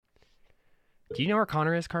Do you know where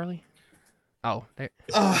Connor is, Carly? Oh, there.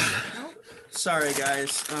 Oh, sorry,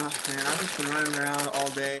 guys. Man, I've just been running around all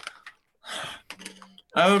day.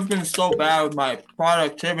 I've been so bad with my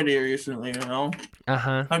productivity recently, you know?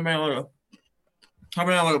 Uh-huh. I've been able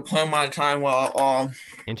to plan my time well.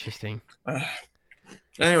 Interesting.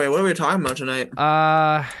 Anyway, what are we talking about tonight?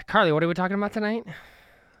 Carly, what are we talking about tonight?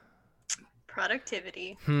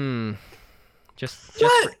 Productivity. Just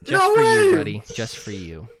What? for No you, way! buddy. Just for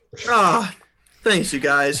you. Ah, thanks, you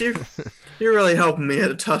guys. You're really helping me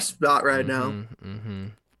at a tough spot right now. Mm-hmm.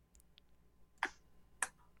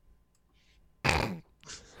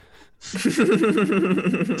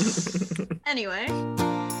 Anyway,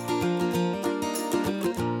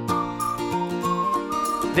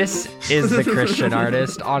 This is the Christian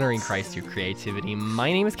Artist, honoring Christ through creativity.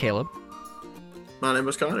 My name is Caleb. My name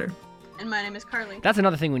is Connor. and my name is Carly. That's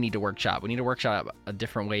another thing we need to workshop. We need to workshop a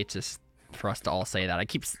different way for us to all say that. I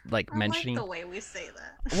keep mentioning. I like the way we say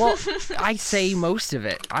that. Well, I say most of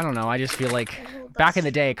it. I don't know. I just feel like back in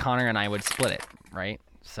the day, Connor and I would split it, right?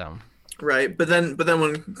 So. Right, but then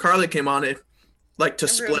when Carly came on, it like to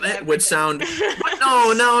split it would everything. sound.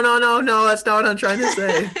 No. That's not what I'm trying to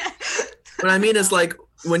say. What I mean is like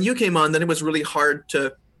when you came on, then it was really hard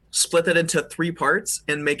to split it into 3 parts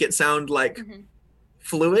and make it sound like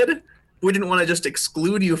fluid. We didn't want to just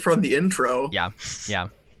exclude you from the intro. Yeah.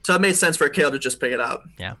 So it made sense for Caleb to just pick it up.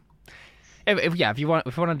 Yeah. If you want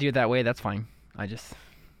to do it that way, that's fine. That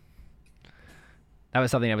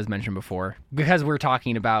was something that was mentioned before because we're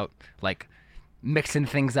talking about like mixing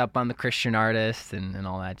things up on the Christian Artist and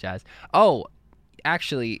all that jazz. Oh,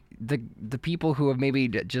 actually, the people who have maybe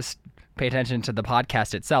just pay attention to the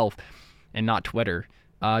podcast itself and not Twitter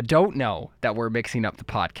don't know that we're mixing up the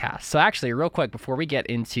podcast. So actually, real quick before we get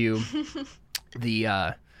into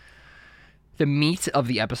the meat of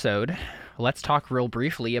the episode, let's talk real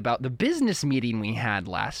briefly about the business meeting we had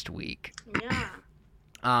last week. Yeah.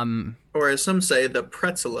 Or as some say, the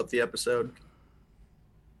pretzel of the episode.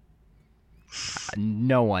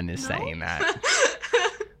 No one is saying that.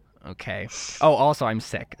 Okay. Oh, also I'm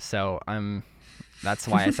sick, so that's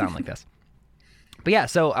why I sound like this. But yeah,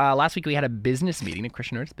 so last week we had a business meeting, a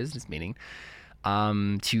Christian Artist business meeting,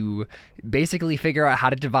 to basically figure out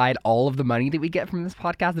how to divide all of the money that we get from this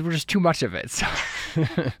podcast. There was just too much of it, so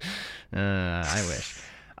I wish.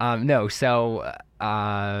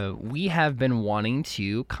 We have been wanting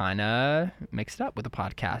to kind of mix it up with the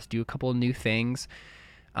podcast, do a couple of new things.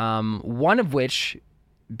 One of which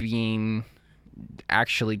being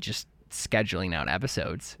actually just scheduling out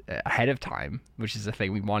episodes ahead of time, which is a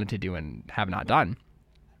thing we wanted to do and have not done.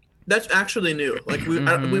 That's actually new. Like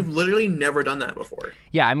we've literally never done that before.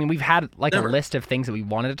 Yeah, I mean we've had like Never. a list of things that we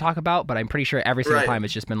wanted to talk about, but I'm pretty sure every single Right. time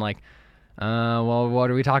it's just been like, well, what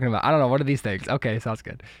are we talking about? I don't know. What are these things? Okay, sounds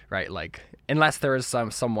good. Right, like unless there was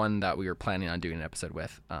someone that we were planning on doing an episode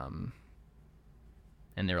with, and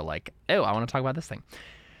they were like, oh, I want to talk about this thing.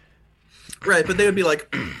 Right, but they would be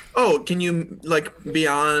like, "Oh, can you like be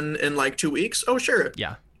on in like 2 weeks?" Oh, sure.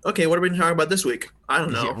 Yeah. Okay, what are we talking about this week? I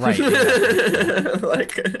don't know. Yeah, right,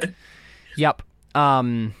 Like, Yep.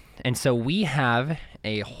 And so we have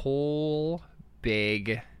a whole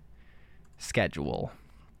big schedule.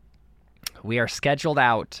 We are scheduled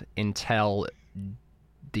out until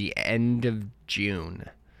the end of June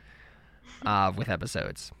with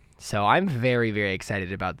episodes. So I'm very, very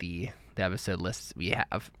excited about the episode lists we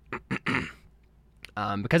have.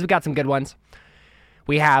 Because we got some good ones.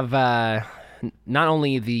 We have not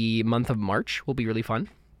only the month of March will be really fun.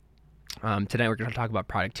 Tonight we're going to talk about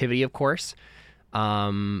productivity, of course.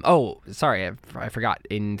 Oh, sorry, I forgot.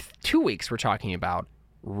 In 2 weeks we're talking about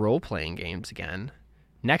role-playing games again.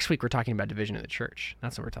 Next week we're talking about Division of the Church.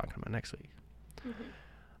 That's what we're talking about next week.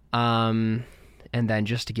 And then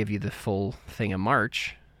just to give you the full thing of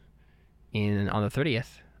March, on the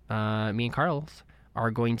 30th, me and Carlos are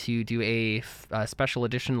going to do a special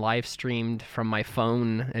edition live streamed from my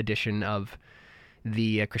phone edition of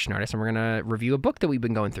the Christian Artist, and we're going to review a book that we've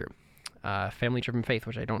been going through, Family Driven Faith,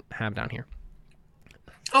 which I don't have down here.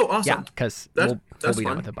 oh, awesome. Yeah, because we'll that's be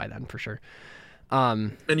done fun. with it by then for sure.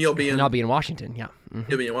 And you'll be in. And I'll be in Washington, yeah.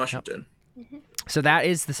 You'll be in Washington. So that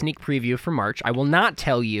is the sneak preview for March. I will not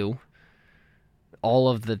tell you all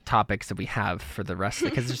of the topics that we have for the rest,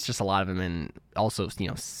 because there's just a lot of them, and also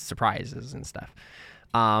surprises and stuff.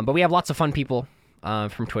 But we have lots of fun people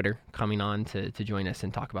from Twitter coming on to join us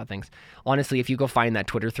and talk about things. Honestly, if you go find that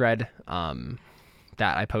Twitter thread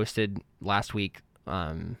that I posted last week,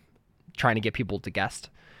 trying to get people to guest,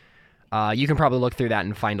 you can probably look through that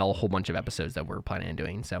and find a whole bunch of episodes that we're planning on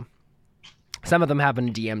doing. So some of them have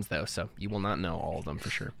been DMs though, so you will not know all of them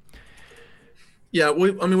for sure. Yeah,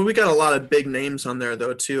 we got a lot of big names on there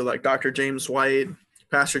though too, like Dr. James White,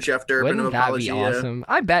 Pastor Jeff Durbin of Wouldn't that be Apologia. awesome?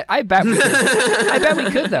 I bet we could. I bet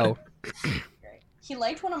we could though. He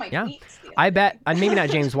liked one of my Yeah. tweets. the I other bet, day. and maybe not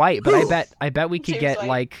James White, but I bet we could James get White.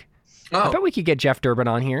 like, I Oh, bet we could get Jeff Durbin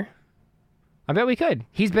on here. I bet we could.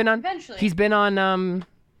 He's been on Eventually.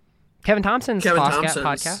 Kevin Thompson's Kevin podcast.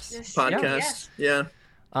 Thompson's Yes. podcast. Yeah.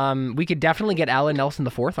 We could definitely get Alan Nelson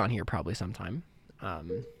the Fourth on here probably sometime.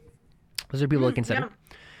 Those are people to consider.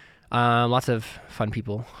 Lots of fun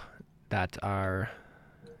people that are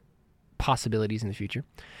possibilities in the future.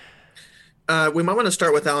 We might want to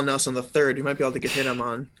start with Alan Nelson the third. We might be able to get him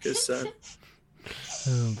on because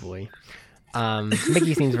Oh boy.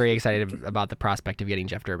 Mickey seems very excited about the prospect of getting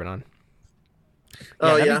Jeff Durbin on.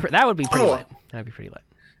 oh that'd yeah, be that would be pretty Oh. lit. That'd be pretty lit.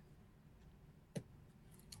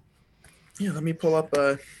 yeah. Let me pull up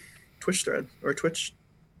a Twitch thread or Twitch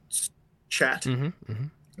chat. Mm-hmm.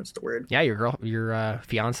 That's the word. Yeah, your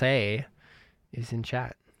fiance is in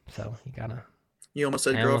chat, so you gotta. You almost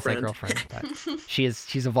said I almost said girlfriend. girlfriend, but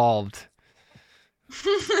she's evolved.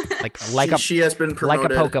 Like she has been a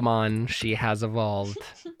promoted. Pokemon, she has evolved.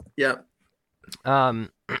 Yeah.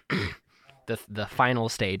 The final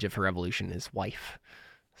stage of her evolution is wife.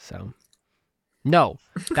 So, no,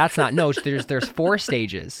 that's not. No, there's 4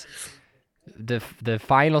 stages. The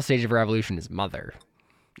final stage of her evolution is mother.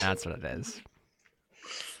 That's what it is.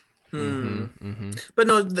 Mm-hmm. But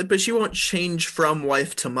no, but she won't change from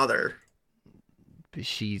wife to mother.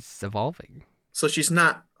 She's evolving. So she's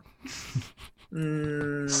not.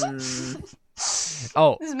 Mm,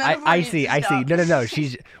 Oh, This metaphor I needs see. to I see. stop.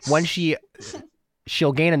 No.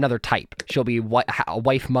 She'll gain another type. She'll be a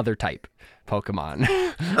wife mother type Pokemon.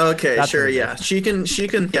 okay, That's sure, what it yeah. is. She can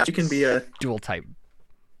be a Dual type.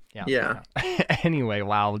 Yeah. Anyway,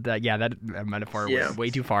 wow. That metaphor Yeah. went way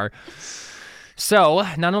too far. So,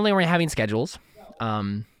 not only are we having schedules,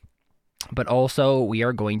 but also we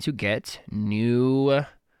are going to get new,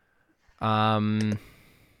 a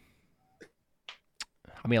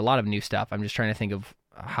lot of new stuff. I'm just trying to think of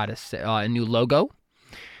how to say, a new logo.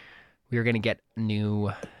 We are going to get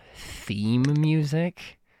new theme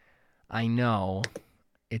music. I know.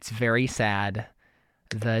 It's very sad.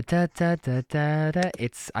 The da da da da da.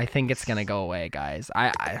 I think it's gonna go away, guys.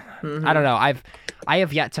 I don't know. I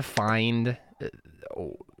have yet to find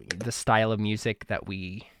the style of music that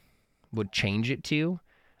we would change it to.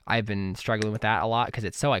 I've been struggling with that a lot because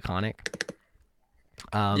it's so iconic.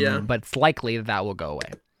 Yeah. But it's likely that will go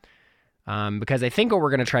away. Because I think what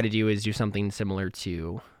we're gonna try to do is do something similar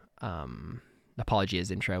to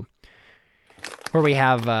Apologia's intro, where we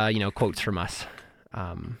have quotes from us.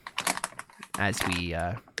 As we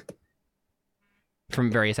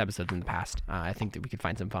from various episodes in the past. I think that we could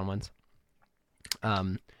find some fun ones.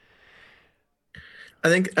 I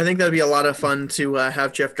think that'd be a lot of fun to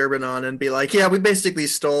have Jeff Durbin on and be like, yeah, we basically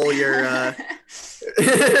stole your. I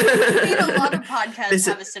mean, a lot of podcasts Is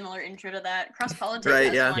it- have a similar intro to that. Cross Politics Right,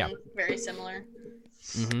 has yeah. one Yeah. very similar.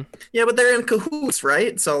 Mm-hmm. Yeah, but they're in cahoots,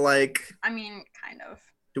 right? So like, I mean, kind of.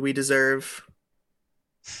 do we deserve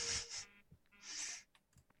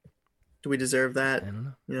that? I don't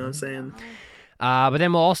know. You know what I'm saying? But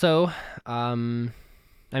then we'll also,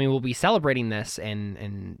 we'll be celebrating this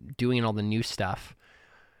and doing all the new stuff.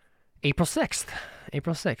 April 6th.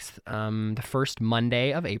 The first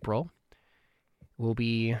Monday of April. We'll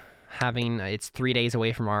be having, it's 3 days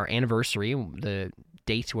away from our anniversary, the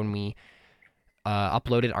date when we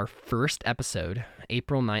uploaded our first episode,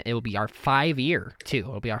 April 9th. It will be our 5-year, too.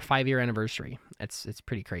 It'll be our 5-year anniversary. It's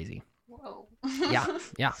pretty crazy. Whoa.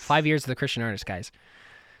 Yeah. 5 years of the Christian Artist, guys.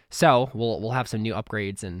 So we'll have some new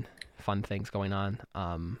upgrades and fun things going on.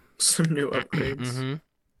 Some new upgrades.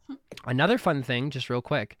 Mm-hmm. Another fun thing, just real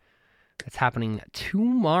quick, that's happening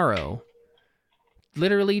tomorrow.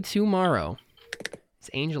 Literally tomorrow. Is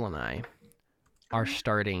Angel and I are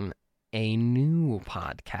starting a new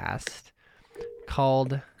podcast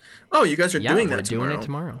called. Oh, you guys are doing we're that tomorrow. doing it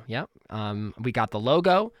tomorrow. Yep. We got the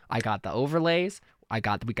logo. I got the overlays. We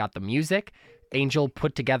got the music. Angel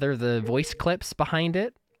put together the voice clips behind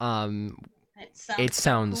it. It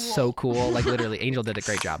sounds so cool. Like literally, Angel did a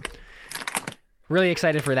great job. Really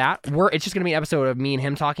excited for that. It's just gonna be an episode of me and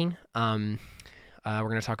him talking. We're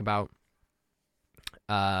gonna talk about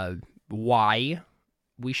why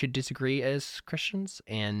we should disagree as Christians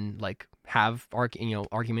and like have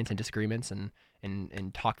arguments and disagreements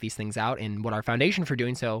and talk these things out and what our foundation for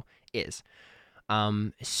doing so is.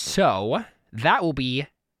 So that will be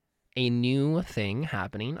a new thing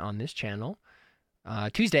happening on this channel.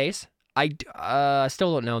 Tuesdays. I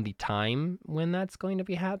still don't know the time when that's going to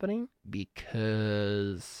be happening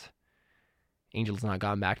because Angel's not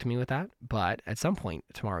gotten back to me with that, but at some point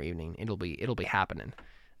tomorrow evening, it'll be happening.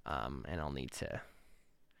 And I'll need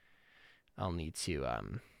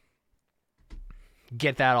to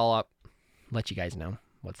get that all up, let you guys know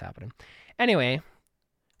what's happening. Anyway,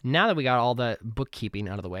 now that we got all the bookkeeping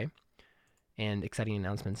out of the way and exciting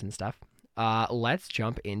announcements and stuff, let's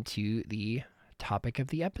jump into the topic of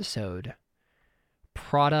the episode: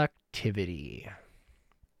 productivity.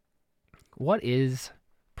 What is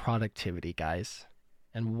productivity, guys?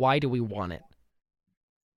 And why do we want it?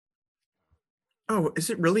 Oh, is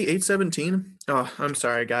it really 8:17? Oh, I'm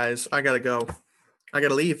sorry, guys. I gotta go. I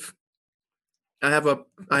gotta leave. I have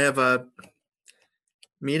a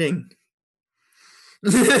meeting.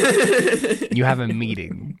 You have a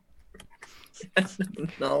meeting.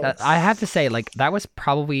 No. I have to say, like, that was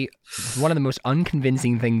probably one of the most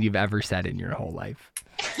unconvincing things you've ever said in your whole life.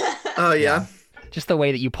 Oh, yeah? Just the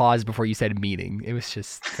way that you paused before you said meeting. It was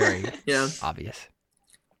just very obvious.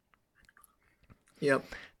 Yep.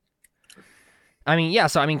 I mean, yeah,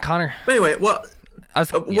 so, I mean, Connor... But anyway, well, yeah.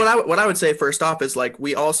 what I would say first off is, like,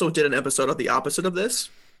 we also did an episode of the opposite of this.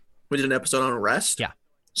 We did an episode on rest. Yeah.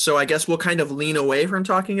 So I guess we'll kind of lean away from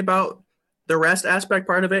talking about the rest aspect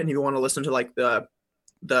part of it. And if you want to listen to, like, the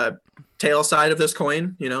tail side of this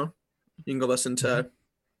coin, you know, you can go listen to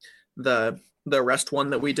the rest one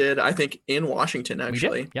that we did, I think, in Washington,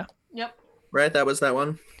 actually. Yeah. Yep. Right? That was that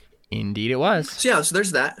one. Indeed it was. So yeah, so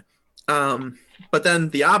there's that. But then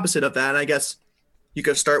the opposite of that, I guess you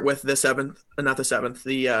could start with the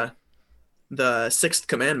sixth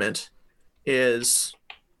commandment is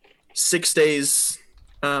 6 days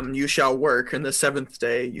you shall work, and the seventh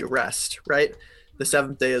day you rest, right? The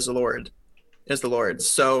seventh day is the Lord's.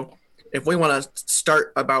 So if we want to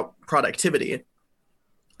start about productivity,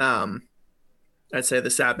 I'd say the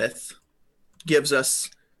Sabbath gives us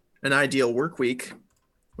an ideal work week,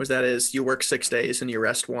 which that is you work 6 days and you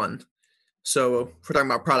rest one. So if we're talking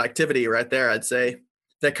about productivity right there, I'd say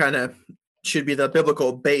that kind of should be the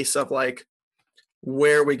biblical base of, like,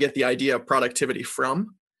 where we get the idea of productivity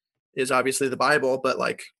from is obviously the Bible, but,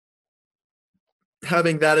 like,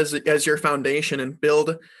 having that as your foundation and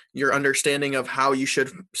build your understanding of how you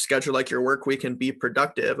should schedule, like, your work week and be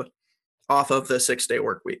productive off of the 6 day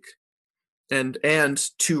work week and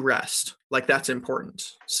to rest. Like, that's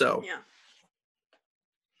important. So,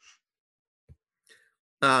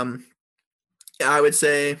 I would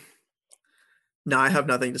say, no, I have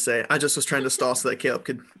nothing to say. I just was trying to stall so that Caleb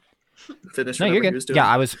could finish whatever he was doing. Yeah,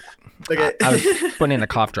 I was putting in a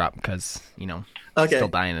cough drop because, still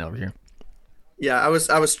dying over here. Yeah, I was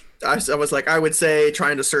like, I would say,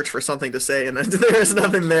 trying to search for something to say, and there's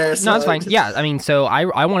nothing there. So no, it's fine. Yeah, I mean, so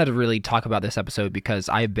I wanted to really talk about this episode because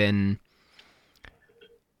I've been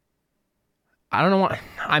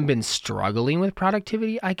struggling with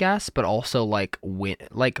productivity, I guess, but also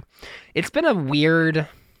it's been a weird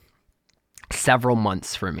several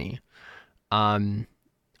months for me.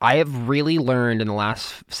 I have really learned in the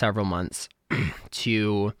last several months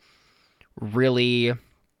to really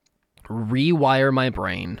rewire my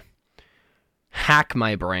brain, hack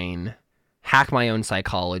my own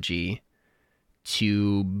psychology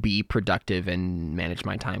to be productive and manage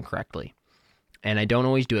my time correctly. And I don't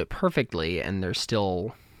always do it perfectly, and there's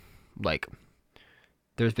still,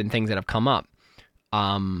 there's been things that have come up.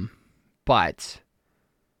 But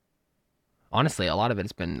honestly, a lot of it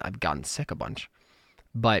has been, I've gotten sick a bunch.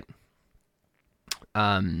 But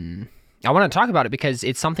I want to talk about it because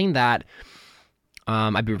it's something that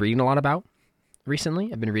I've been reading a lot about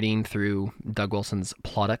recently. I've been reading through Doug Wilson's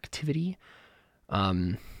Productivity,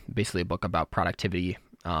 basically a book about productivity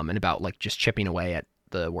and about, just chipping away at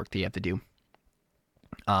the work that you have to do.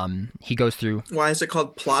 He goes through... Why is it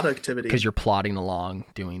called productivity? Because you're plodding along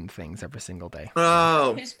doing things every single day.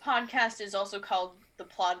 Oh. His podcast is also called The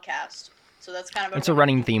Plodcast, so that's kind of... It's a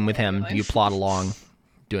running theme with him. You plod along,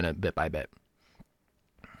 doing it bit by bit.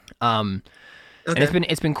 And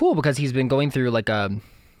it's been cool because he's been going through a kind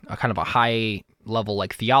of a high level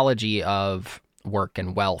theology of work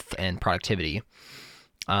and wealth and productivity.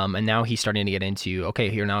 And now he's starting to get into, okay,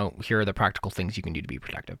 here are the practical things you can do to be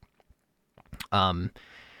productive.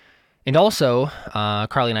 And also,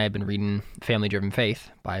 Carly and I have been reading Family Driven Faith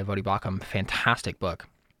by Voddie Baucham. Fantastic book.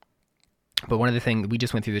 But one of the things, we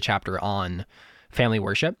just went through the chapter on family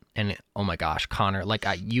worship, and oh my gosh, Connor,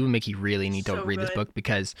 you and Mickey really need to read this book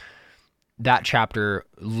because that chapter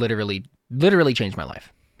literally changed my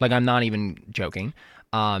life. I'm not even joking.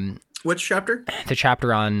 Which chapter? The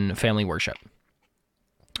chapter on family worship.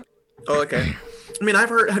 Oh, okay. I mean,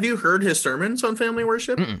 have you heard his sermons on family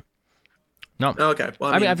worship? Mm-mm. No. Okay.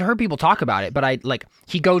 Well, I mean, I've heard people talk about it, but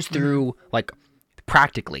he goes through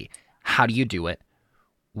practically how do you do it?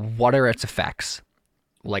 What are its effects?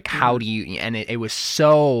 Like, how do you, and it was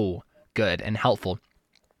so good and helpful.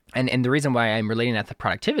 And the reason why I'm relating that to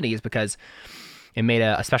productivity is because it made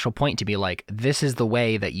a special point to be like, this is the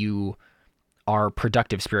way that you are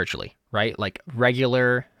productive spiritually, right? Like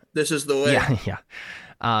regular. This is the way.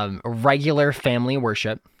 Yeah. Regular family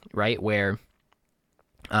worship, right? Where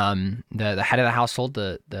the head of the household,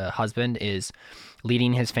 the husband, is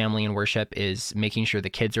leading his family in worship, is making sure the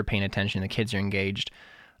kids are paying attention, the kids are engaged,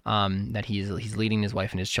 that he's leading his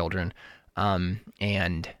wife and his children,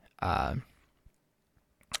 and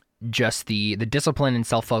just the discipline and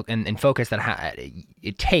and focus that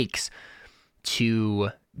it takes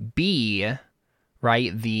to be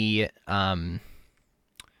right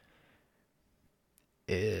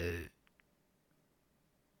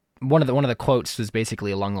one of the quotes was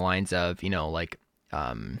basically along the lines of, like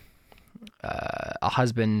a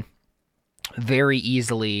husband very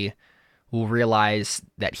easily will realize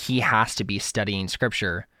that he has to be studying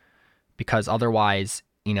scripture, because otherwise,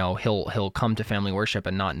 he'll come to family worship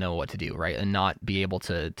and not know what to do, right? And not be able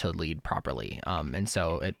to lead properly. And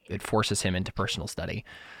so it forces him into personal study.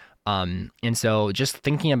 And so just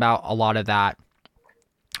thinking about a lot of that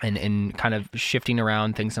and kind of shifting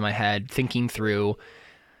around things in my head, thinking through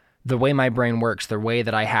the way my brain works, the way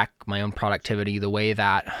that I hack my own productivity, the way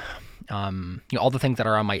that all the things that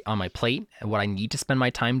are on my plate, and what I need to spend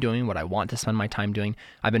my time doing, what I want to spend my time doing.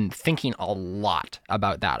 I've been thinking a lot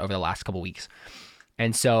about that over the last couple weeks.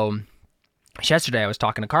 And so yesterday I was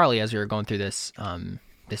talking to Carly as we were going through this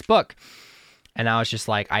book, and I was just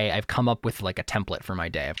like, I've come up with like a template for my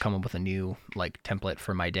day. I've come up with a new like template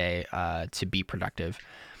for my day to be productive.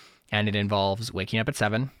 And it involves waking up at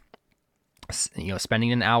 7,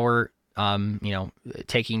 spending an hour,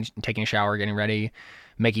 taking a shower, getting ready,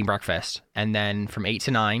 making breakfast. And then from 8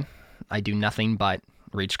 to 9, I do nothing but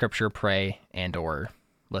read scripture, pray, and or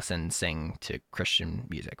sing to Christian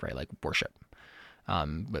music, right? Like worship,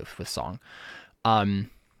 with song. And,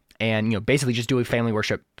 basically just doing family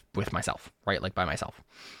worship with myself, right? Like by myself.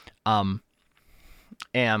 And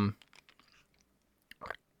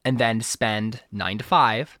then spend 9 to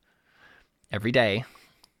 5 every day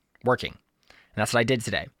working. And that's what I did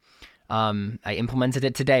today. I implemented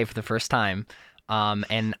it today for the first time.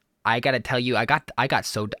 And I got to tell you, I got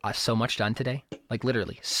so much done today, like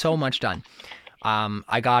literally so much done.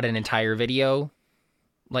 I got an entire video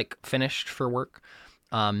like finished for work.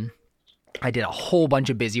 I did a whole bunch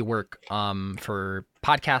of busy work, for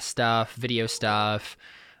podcast stuff, video stuff,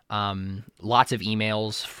 lots of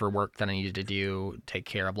emails for work that I needed to do, take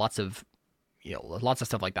care of, lots of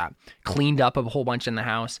stuff like that. Cleaned up a whole bunch in the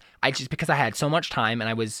house. Because I had so much time and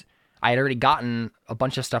I had already gotten a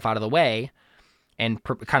bunch of stuff out of the way and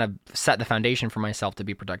kind of set the foundation for myself to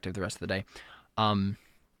be productive the rest of the day. And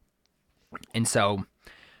so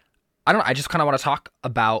I just kind of want to talk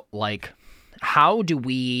about like, how do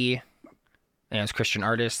we, as Christian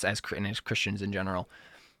artists, as Christians in general,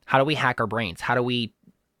 how do we hack our brains? How do we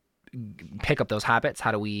pick up those habits?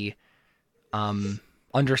 How do we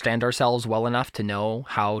understand ourselves well enough to know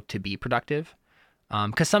how to be productive?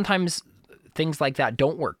 Because sometimes things like that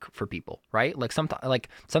don't work for people, right? Like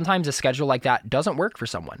sometimes a schedule like that doesn't work for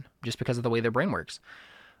someone just because of the way their brain works.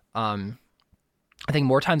 I think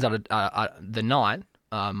more times than not,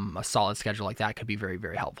 a solid schedule like that could be very,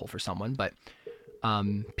 very helpful for someone, but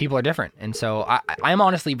people are different. And so I'm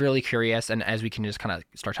honestly really curious, and as we can just kind of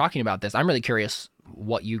start talking about this, I'm really curious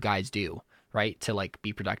what you guys do, right, to like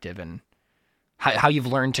be productive, and how you've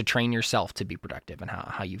learned to train yourself to be productive, and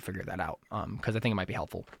how you figure that out. Because I think it might be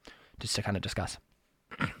helpful just to kind of discuss.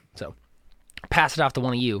 So pass it off to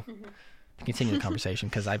one of you to continue the conversation,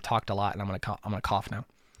 because I've talked a lot and I'm gonna cough now.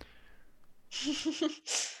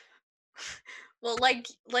 Well,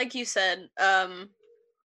 like you said, I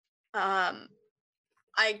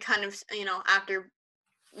kind of, after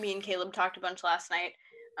me and Caleb talked a bunch last night,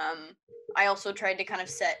 I also tried to kind of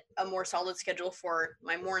set a more solid schedule for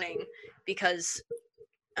my morning, because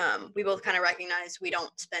we both kind of recognize we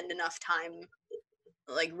don't spend enough time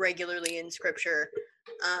like regularly in scripture.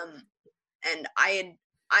 And I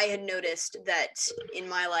had noticed that in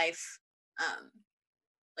my life,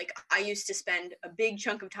 like I used to spend a big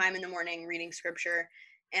chunk of time in the morning reading scripture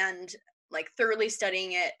and like thoroughly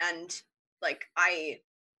studying it, and like I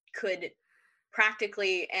could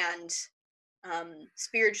practically and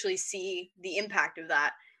spiritually see the impact of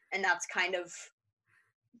that. And that's kind of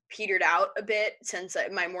petered out a bit since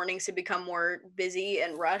my mornings have become more busy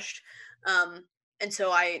and rushed. And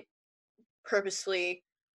so I purposefully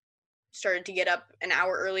started to get up an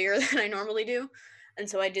hour earlier than I normally do. And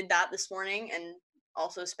so I did that this morning, and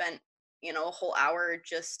also spent, a whole hour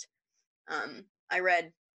just I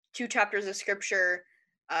read 2 chapters of scripture.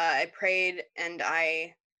 I prayed, and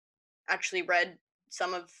I actually read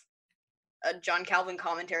some of a John Calvin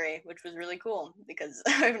commentary, which was really cool because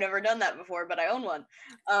I've never done that before, but I own one.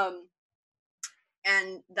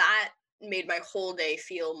 And that made my whole day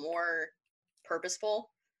feel more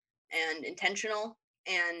purposeful and intentional.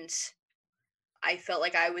 And I felt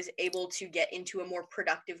like I was able to get into a more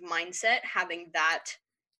productive mindset having that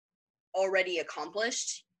already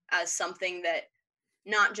accomplished as something that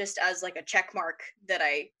not just as like a check mark that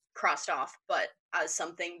I crossed off, but as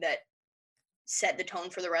something that set the tone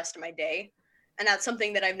for the rest of my day. And that's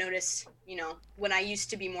something that I've noticed, when I used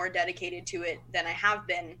to be more dedicated to it than I have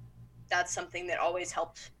been, that's something that always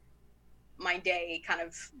helped my day kind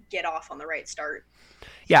of get off on the right start.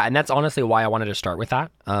 Yeah, and that's honestly why I wanted to start with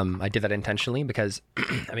that. I did that intentionally because,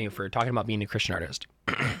 I mean, if we're talking about being a Christian artist,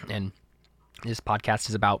 and this podcast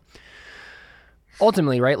is about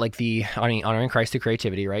ultimately, right, like the honoring Christ through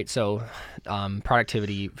creativity, right? So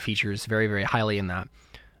productivity features very, very highly in that.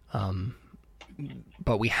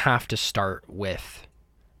 But we have to start with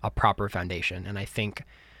a proper foundation. And I think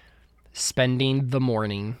spending the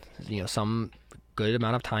morning, some good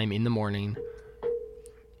amount of time in the morning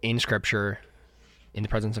in scripture, in the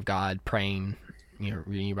presence of God, praying,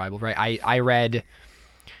 reading your Bible, right? I read,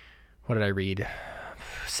 what did I read?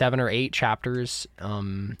 7 or 8 chapters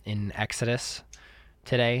in Exodus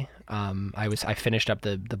today. I finished up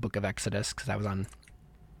the book of Exodus because I was on.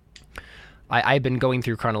 I've been going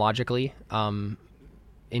through chronologically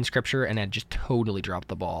in scripture, and I just totally dropped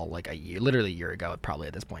the ball like literally a year ago, probably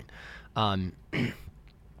at this point. And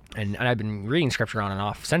I've been reading scripture on and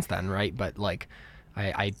off since then, right? But like,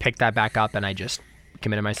 I picked that back up, and I just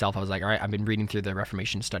committed myself. I was like, all right, I've been reading through the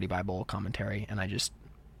Reformation Study Bible commentary, and I just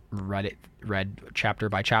read chapter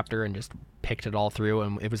by chapter and just picked it all through.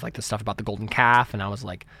 And it was like the stuff about the golden calf, and I was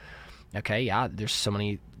like, okay, yeah, there's so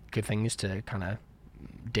many good things to kind of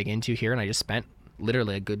dig into here. And I just spent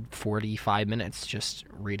literally a good 45 minutes just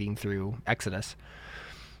reading through Exodus,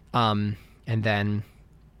 and then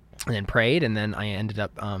prayed, and then I ended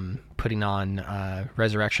up putting on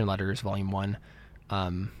Resurrection Letters Volume 1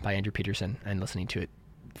 by Andrew Peterson and listening to it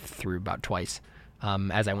through about twice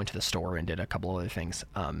as I went to the store and did a couple other things.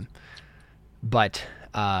 But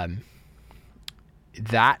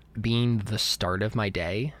that being the start of my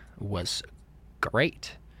day was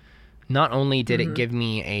great. Not only did it give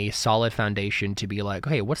me a solid foundation to be like,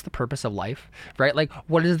 hey, what's the purpose of life, right? Like,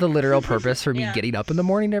 what is the literal purpose for me getting up in the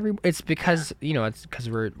morning it's because, it's because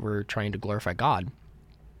we're trying to glorify God.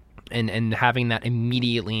 And having that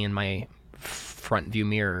immediately in my front view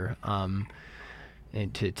mirror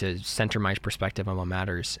and to center my perspective on what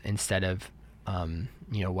matters instead of,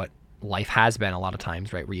 what life has been a lot of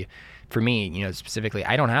times, right? For me, specifically,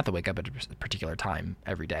 I don't have to wake up at a particular time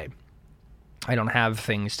every day. I don't have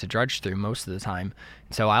things to drudge through most of the time.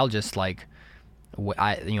 So I'll just like,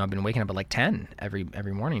 I've been waking up at like 10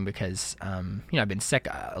 every morning because, I've been sick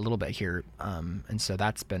a little bit here. And so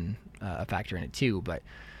that's been a factor in it too. But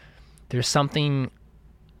there's something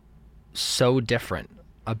so different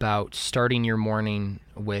about starting your morning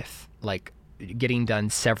with like getting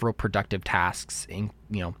done several productive tasks in,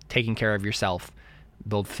 taking care of yourself,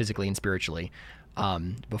 both physically and spiritually,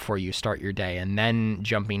 before you start your day, and then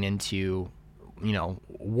jumping into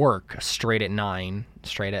work straight at 9,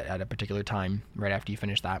 straight at a particular time right after you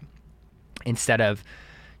finish that, instead of,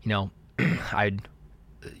 I'd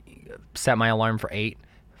set my alarm for 8,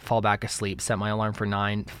 fall back asleep, set my alarm for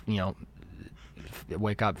 9,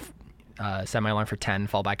 wake up, set my alarm for 10,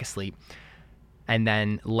 fall back asleep, and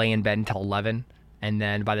then lay in bed until 11. And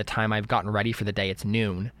then by the time I've gotten ready for the day, it's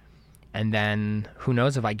noon. And then who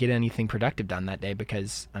knows if I get anything productive done that day,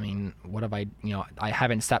 because what have I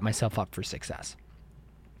haven't set myself up for success,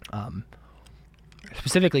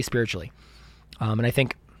 specifically spiritually. And I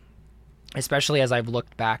think, especially as I've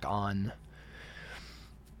looked back on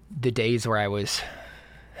the days where I was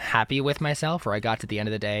happy with myself, where I got to the end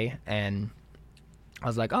of the day and I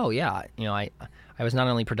was like, oh yeah, I was not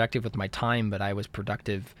only productive with my time, but I was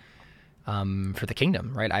productive for the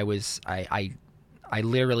kingdom, right? I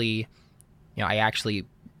literally, I actually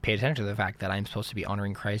paid attention to the fact that I'm supposed to be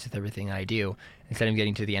honoring Christ with everything that I do, instead of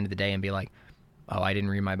getting to the end of the day and be like, oh, I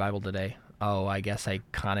didn't read my Bible today. Oh, I guess I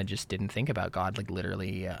kind of just didn't think about God, like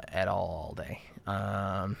literally at all day.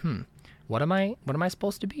 What am I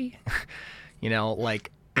supposed to be?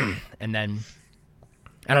 And then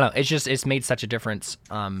I don't know. It's made such a difference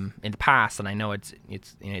in the past, and I know it's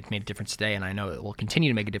made a difference today, and I know it will continue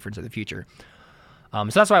to make a difference in the future. So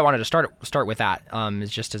that's why I wanted to start with that. Is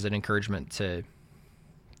just as an encouragement to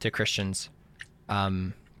Christians,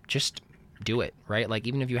 just do it, right? Like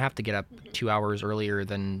even if you have to get up 2 hours earlier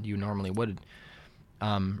than you normally would,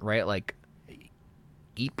 right? Like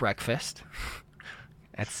eat breakfast.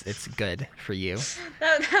 It's good for you.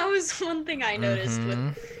 That was one thing I noticed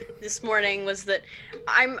with this morning was that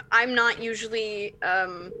I'm not usually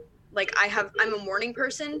like I'm a morning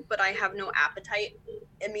person, but I have no appetite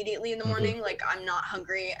immediately in the morning. Like I'm not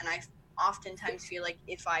hungry, and I oftentimes feel like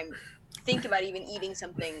if I think about even eating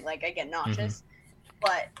something, like I get nauseous.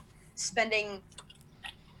 But spending,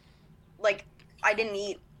 like, I didn't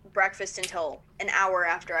eat breakfast until an hour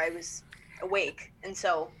after I was awake, and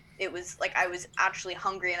so it was like I was actually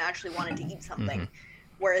hungry and actually wanted to eat something.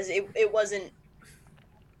 Whereas it wasn't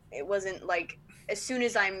like as soon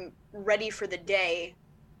as I'm ready for the day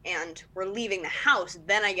and we're leaving the house,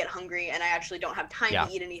 then I get hungry and I actually don't have time to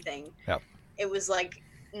eat anything. It was like,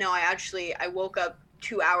 no, I woke up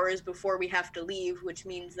 2 hours before we have to leave, which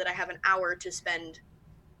means that I have an hour to spend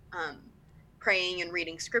praying and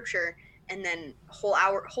reading scripture, and then whole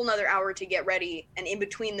nother hour to get ready, and in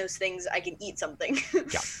between those things I can eat something.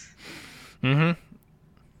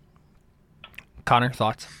 Connor,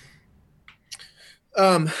 thoughts?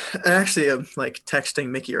 I actually am like texting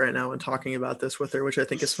Mickey right now and talking about this with her, which I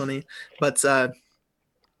think is funny. But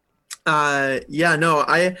yeah, no,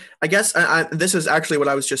 I guess this is actually what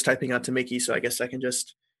I was just typing out to Mickey, so I guess I can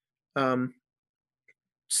just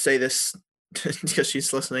say this because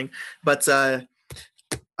she's listening. But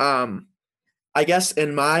I guess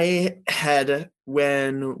in my head,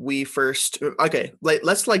 when we first,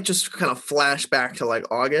 let's like just kind of flash back to like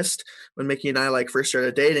August when Mickey and I like first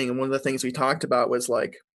started dating. And one of the things we talked about was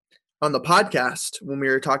like on the podcast when we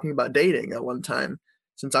were talking about dating at one time,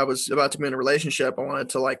 since I was about to be in a relationship, I wanted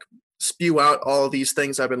to like spew out all of these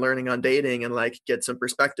things I've been learning on dating and like get some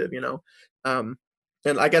perspective, and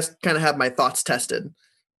I guess kind of have my thoughts tested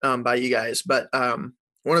by you guys. But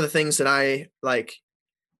one of the things that I like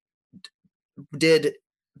did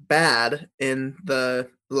bad in the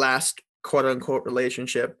last quote unquote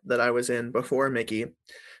relationship that I was in before Mickey,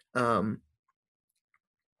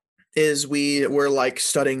 is we were like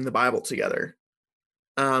studying the Bible together.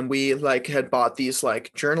 We like had bought these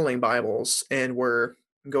like journaling Bibles and were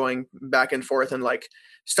going back and forth and like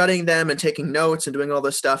studying them and taking notes and doing all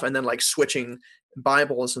this stuff, and then like switching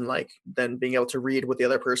Bibles and like then being able to read what the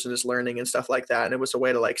other person is learning and stuff like that. And it was a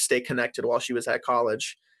way to like stay connected while she was at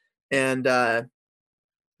college. And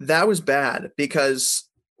that was bad because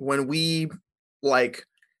when we like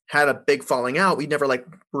had a big falling out, we never like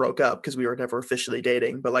broke up because we were never officially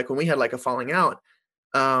dating. But like when we had like a falling out,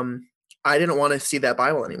 I didn't want to see that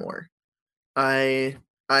Bible anymore. I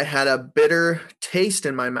had a bitter taste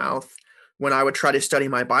in my mouth when I would try to study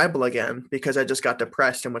my Bible again because I just got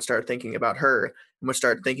depressed and would start thinking about her and would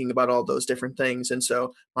start thinking about all those different things. And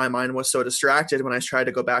so my mind was so distracted when I tried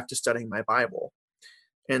to go back to studying my Bible.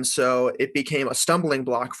 And so it became a stumbling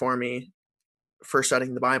block for me for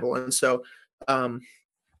studying the Bible. And so that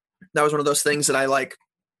was one of those things that I like,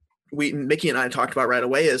 Mickey and I talked about right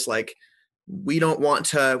away is like, we want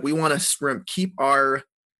to keep our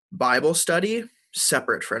Bible study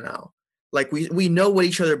separate for now. Like we know what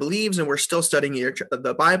each other believes and we're still studying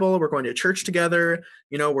the Bible. We're going to church together.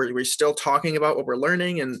 We're still talking about what we're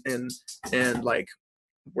learning and like,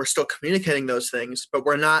 we're still communicating those things, but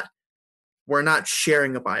we're not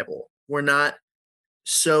sharing a Bible. We're not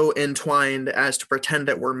so entwined as to pretend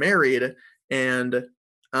that we're married and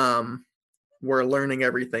we're learning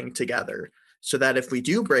everything together, so that if we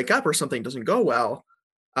do break up or something doesn't go well,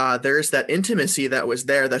 there's that intimacy that was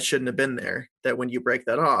there that shouldn't have been there, that when you break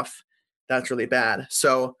that off, that's really bad.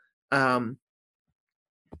 So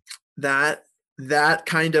that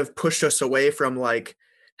kind of pushed us away from like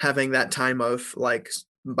having that time of like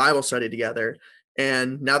Bible study together.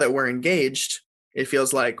 And now that we're engaged, it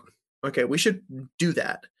feels like, okay, we should do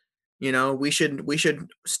that. We should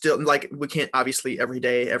still, like, we can't obviously every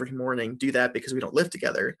day, every morning do that because we don't live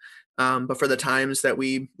together. But for the times that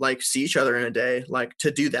we like see each other in a day, like to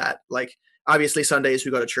do that, like obviously Sundays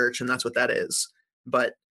we go to church and that's what that is.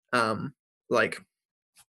 But like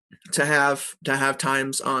to have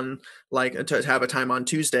times on like to have a time on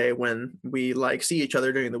Tuesday when we like see each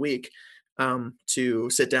other during the week, to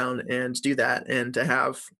sit down and do that and to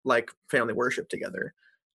have like family worship together.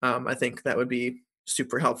 I think that would be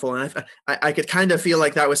super helpful. And I could kind of feel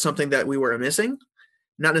like that was something that we were missing,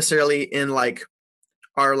 not necessarily in like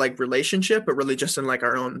our like relationship, but really just in like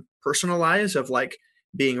our own personal lives of like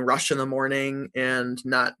being rushed in the morning and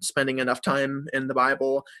not spending enough time in the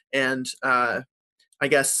Bible. And I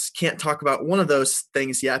guess can't talk about one of those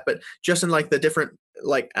things yet, but just in like the different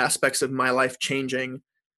like aspects of my life changing,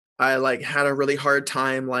 I like had a really hard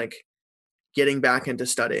time like getting back into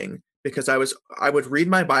studying because I would read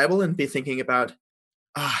my Bible and be thinking about,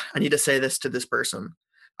 I need to say this to this person.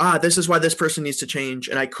 This is why this person needs to change.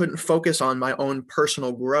 And I couldn't focus on my own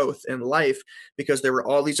personal growth in life because there were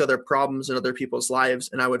all these other problems in other people's lives.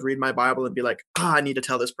 And I would read my Bible and be like, I need to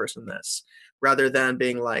tell this person this, rather than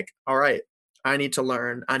being like, all right, I need to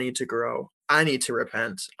learn, I need to grow, I need to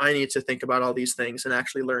repent, I need to think about all these things and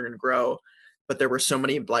actually learn and grow. But there were so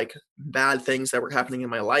many like bad things that were happening in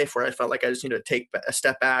my life where I felt like I just needed to take a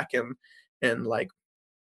step back and like,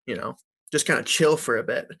 you know, just kind of chill for a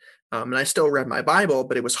bit. And I still read my Bible,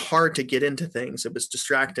 but it was hard to get into things. It was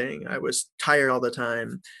distracting. I was tired all the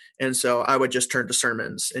time. And so I would just turn to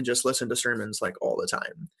sermons and just listen to sermons like all the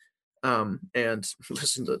time. And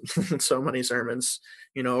listen to so many sermons,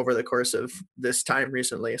 you know, over the course of this time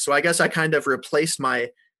recently. So I guess I kind of replaced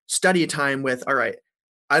my study time with, all right,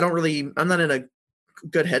 I'm not in a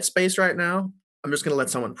good headspace right now. I'm just going to let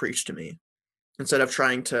someone preach to me instead of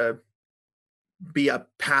trying to be a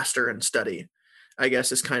pastor and study, I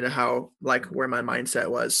guess, is kind of how, like, where my mindset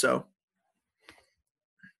was. So,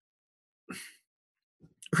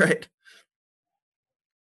 right.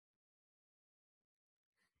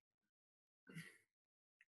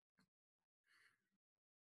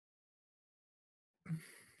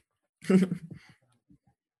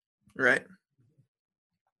 Right.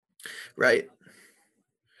 Right.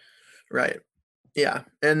 Right. Yeah.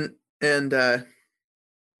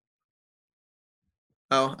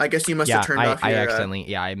 Oh, I guess you must have turned off I your,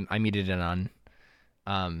 accidentally, I muted it um,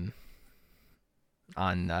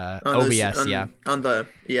 on OBS, on the,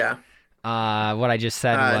 yeah. What I just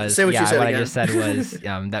said was, say what you said what again. I just said was,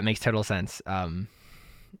 that makes total sense.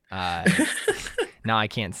 Now I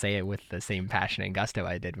can't say it with the same passion and gusto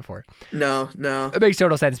I did before. No. It makes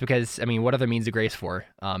total sense because, I mean, what other means of grace for,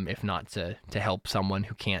 if not to help someone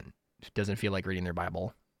who doesn't feel like reading their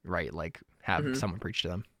Bible, right? Like have someone preach to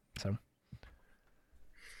them. So.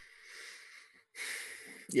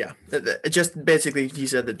 Yeah, it just basically he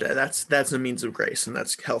said that that's a means of grace and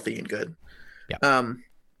that's healthy and good. Yeah.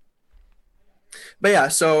 But yeah,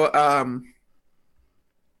 so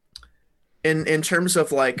in terms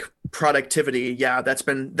of like productivity, yeah, that's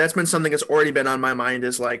been something that's already been on my mind,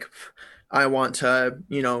 is like I want to,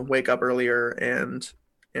 you know, wake up earlier and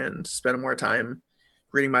spend more time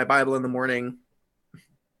reading my Bible in the morning,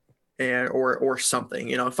 and or something,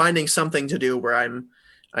 you know, finding something to do where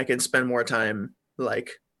I can spend more time,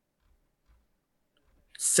 like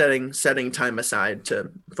setting time aside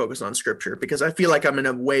to focus on scripture, because I feel like I'm in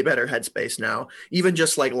a way better headspace now. Even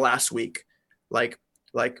just like last week, like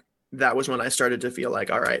that was when I started to feel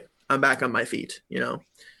like, all right, I'm back on my feet, you know?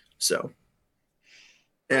 So,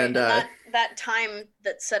 and that time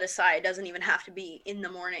that's set aside doesn't even have to be in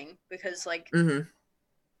the morning, because like, you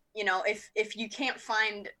know, if you can't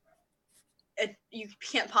you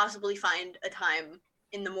can't possibly find a time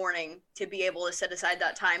in the morning to be able to set aside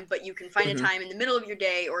that time, but you can find a time in the middle of your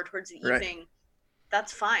day or towards the evening,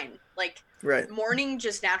 that's fine. Like, morning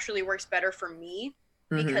just naturally works better for me,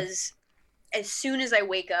 because as soon as I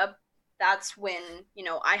wake up, that's when, you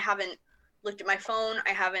know, I haven't looked at my phone,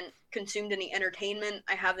 I haven't consumed any entertainment,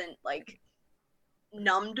 I haven't like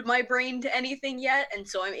numbed my brain to anything yet, and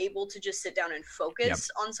so I'm able to just sit down and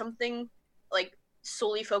focus on something, like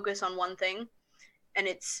solely focus on one thing. And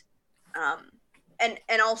it's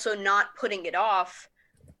and also not putting it off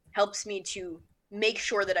helps me to make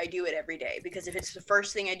sure that I do it every day, because if it's the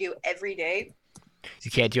first thing I do every day,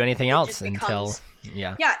 you can't do anything else until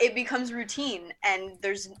it becomes routine, and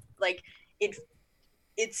there's like it's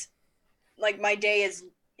like my day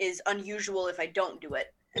is unusual if I don't do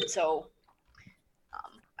it. And so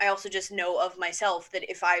I also just know of myself that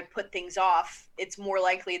if I put things off, it's more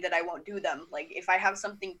likely that I won't do them. Like if I have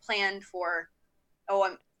something planned for,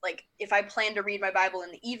 if I plan to read my Bible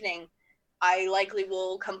in the evening, I likely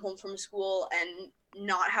will come home from school and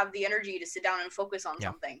not have the energy to sit down and focus on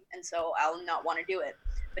something. And so I'll not want to do it.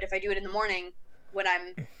 But if I do it in the morning when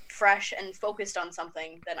I'm fresh and focused on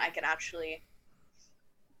something, then I can actually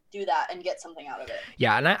do that and get something out of it.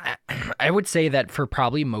 Yeah, and I would say that for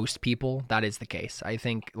probably most people that is the case. I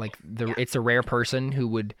think like it's a rare person who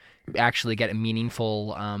would actually get a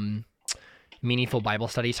meaningful Bible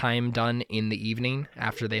study time done in the evening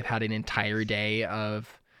after they've had an entire day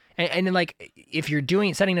of and like if you're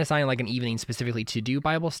setting aside like an evening specifically to do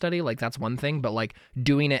Bible study, like that's one thing, but like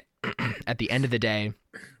doing it at the end of the day,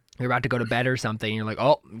 you're about to go to bed or something, you're like,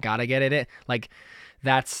 oh, gotta get it in. Like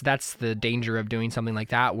that's the danger of doing something like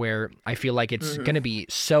that, where I feel like it's going to be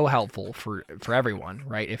so helpful for everyone,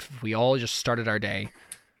 right? If we all just started our day,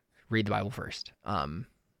 read the Bible first.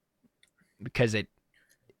 Because it,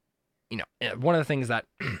 you know, one of the things that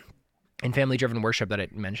and family-driven worship that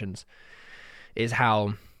it mentions is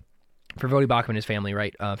how, for Voddie Baucham and his family,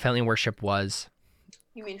 right? Family worship was.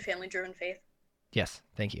 You mean family-driven faith? Yes,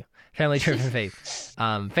 thank you. Family-driven faith.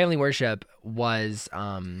 Family worship was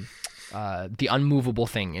the unmovable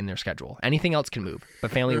thing in their schedule. Anything else can move,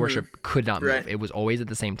 but family worship could not move. Right. It was always at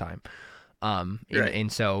the same time, Right.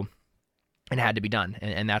 and so it had to be done.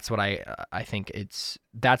 And that's what I think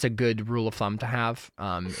that's a good rule of thumb to have.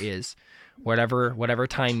 Is whatever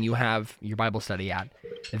time you have your Bible study at,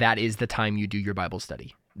 that is the time you do your Bible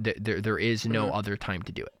study. There is no other time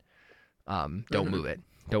to do it. Don't move it.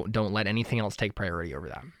 Don't let anything else take priority over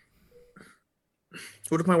that.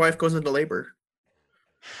 What if my wife goes into labor?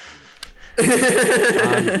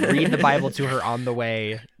 Read the Bible to her on the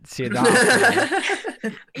way to the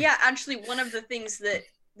hospital. Yeah, actually, one of the things that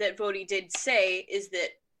Voddie did say is that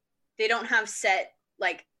they don't have set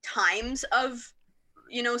like times of,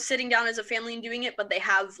 sitting down as a family and doing it, but they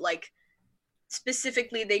have like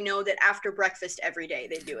specifically they know that after breakfast every day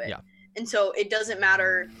they do it. Yeah. And so it doesn't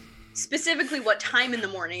matter specifically what time in the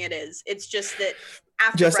morning it is. It's just that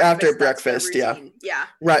after breakfast, yeah. Yeah.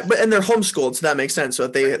 Right, and they're homeschooled, so that makes sense. So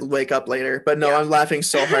if they wake up later, but no, Yeah. I'm laughing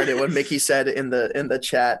so hard at what Mickey said in the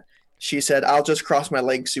chat. She said, "I'll just cross my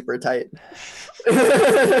legs super tight."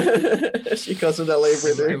 She goes into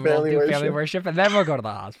labor during family worship. Family worship, and then we'll go to the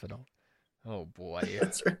hospital. Oh boy.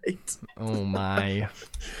 That's right. Oh my.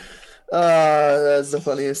 That's the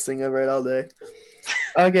funniest thing I've read all day.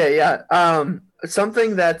 Okay, yeah.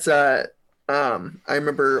 Something that I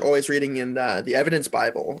remember always reading in the Evidence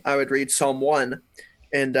Bible. I would read Psalm 1,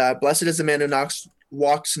 and blessed is the man who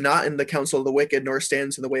walks not in the counsel of the wicked, nor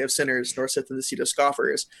stands in the way of sinners, nor sits in the seat of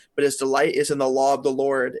scoffers, but his delight is in the law of the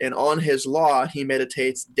Lord, and on his law he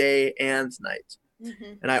meditates day and night.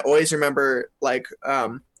 Mm-hmm. And I always remember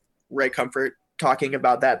Ray Comfort talking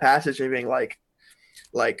about that passage and being like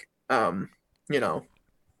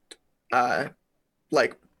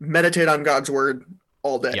meditate on God's word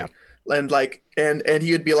all day. Yeah. And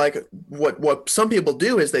he would be like, what some people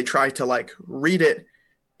do is they try to like read it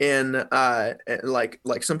in like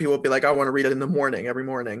some people would be like, I want to read it in the morning, every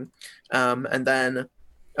morning. And then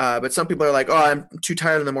but some people are like, oh, I'm too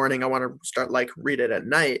tired in the morning, I want to start like read it at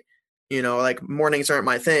night. Like mornings aren't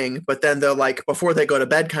my thing, but then they'll like before they go to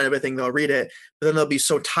bed kind of a thing, they'll read it, but then they'll be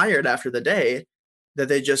so tired after the day that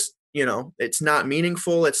they just, it's not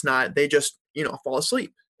meaningful. It's not, they just, fall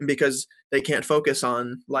asleep because they can't focus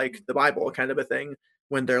on like the Bible kind of a thing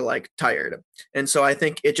when they're like tired. And so I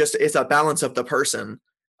think it's a balance of the person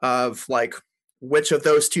of like which of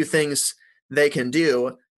those two things they can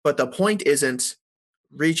do. But the point isn't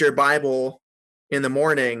read your Bible in the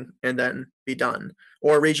morning and then be done,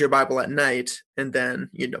 or read your Bible at night and then,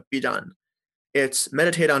 be done. It's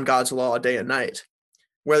meditate on God's law day and night,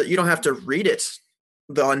 where you don't have to read it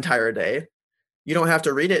the entire day. You don't have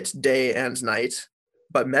to read it day and night,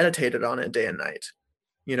 but meditate on it day and night.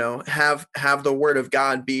 Have the word of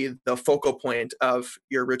God be the focal point of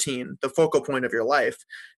your routine, the focal point of your life.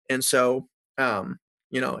 And so,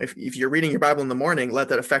 if you're reading your Bible in the morning, let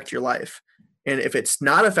that affect your life. And if it's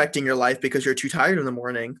not affecting your life because you're too tired in the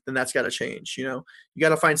morning, then that's got to change. You got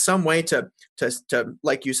to find some way to,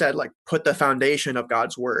 like you said, like put the foundation of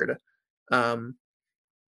God's word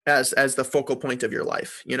as the focal point of your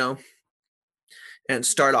life, and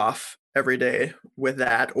start off every day with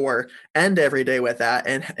that or end every day with that.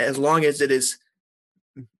 And as long as it is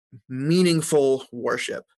meaningful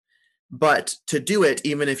worship, but to do it,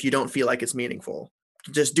 even if you don't feel like it's meaningful,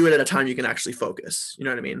 just do it at a time you can actually focus. You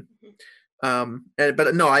know what I mean?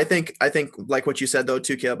 But no, I think like what you said though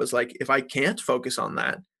too, Caleb, is like, if I can't focus on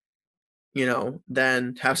that,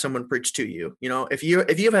 then have someone preach to you. If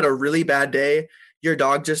you've had a really bad day, your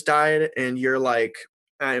dog just died and you're like,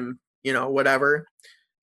 I'm, whatever,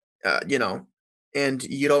 and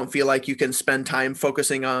you don't feel like you can spend time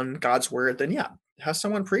focusing on God's word, then yeah, have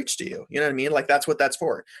someone preach to you. You know what I mean? Like that's what that's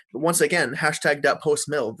for. But once again,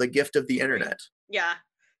 #.postmill, the gift of the internet. Yeah.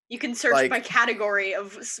 You can search by category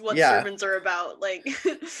of what sermons are about. Like,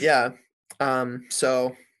 yeah.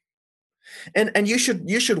 So, and you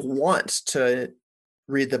should want to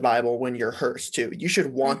read the Bible when you're hurt too. You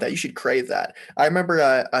should want that. You should crave that. I remember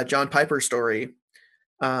a John Piper story,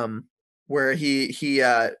 where he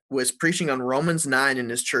was preaching on Romans 9 in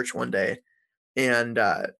his church one day, and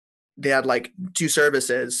they had like two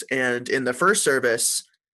services, and in the first service,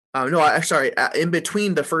 in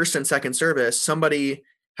between the first and second service, somebody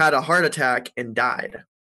had a heart attack and died,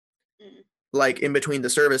 like in between the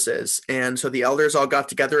services. And so the elders all got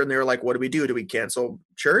together and they were like, what do we do? Do we cancel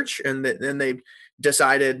church? And then they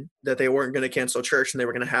decided that they weren't going to cancel church and they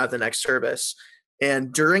were going to have the next service.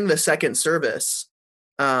 And during the second service,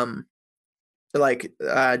 like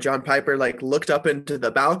John Piper like looked up into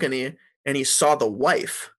the balcony and he saw the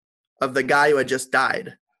wife of the guy who had just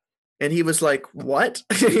died. And he was like, what?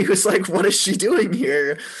 He was like, what is she doing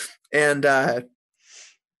here? And like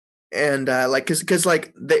because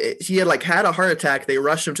like he had like had a heart attack, they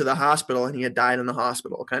rushed him to the hospital and he had died in the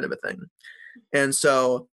hospital, kind of a thing. And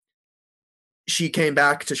so she came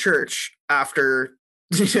back to church after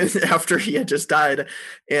after he had just died.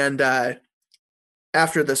 And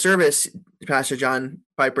after the service, Pastor John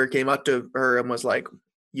Piper came up to her and was like,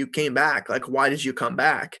 you came back, like why did you come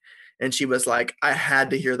back? And she was like, I had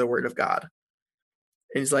to hear the word of God.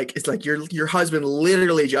 And he's like, it's like your husband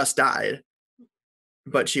literally just died.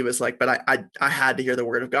 But she was like, but I had to hear the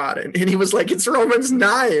word of God. And he was like, it's Romans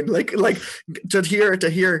 9. Like to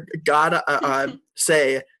hear God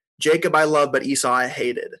say, Jacob I love, but Esau I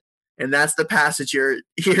hated. And that's the passage you're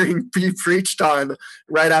hearing be preached on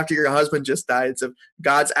right after your husband just died. It's of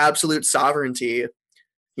God's absolute sovereignty.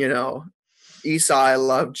 You know, Esau I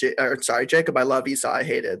love, Jacob I love, Esau I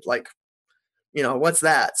hated. Like, you know, what's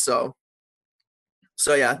that? So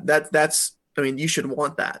yeah, that's, I mean, you should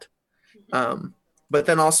want that. But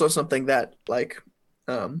then also something that like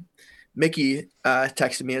Mickey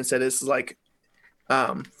texted me and said is like,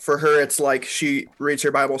 for her, it's like she reads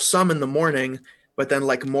her Bible some in the morning, but then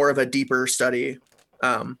like more of a deeper study,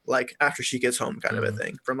 like after she gets home, kind of a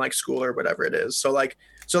thing from like school or whatever it is. So like,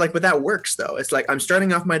 but that works though. It's like, I'm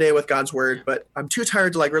starting off my day with God's word, but I'm too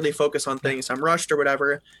tired to like really focus on things. I'm rushed or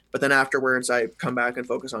whatever. But then afterwards I come back and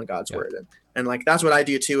focus on God's word. And like, that's what I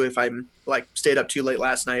do too. If I'm like stayed up too late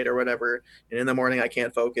last night or whatever, and in the morning I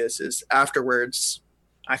can't focus, is afterwards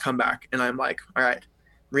I come back and I'm like, all right,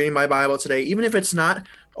 reading my Bible today, even if it's not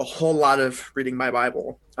a whole lot of reading my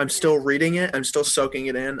Bible, I'm still reading it. I'm still soaking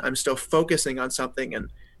it in. I'm still focusing on something and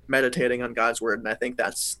meditating on God's word. And I think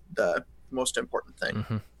that's the most important thing.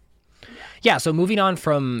 Mm-hmm. Yeah. So moving on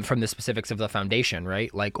from the specifics of the foundation,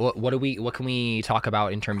 right? Like what can we talk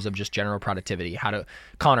about in terms of just general productivity?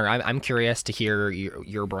 Connor, I'm curious to hear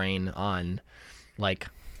your brain on like,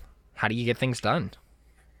 how do you get things done?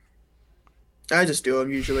 I just do them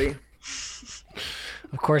usually.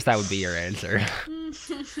 Of course that would be your answer.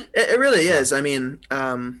 It really is. I mean,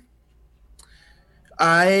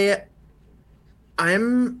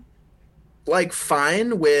 I'm like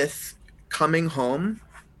fine with coming home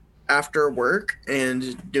after work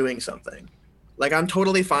and doing something. Like I'm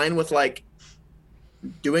totally fine with like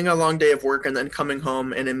doing a long day of work and then coming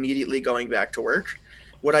home and immediately going back to work.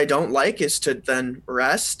 What I don't like is to then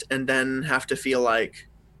rest and then have to feel like,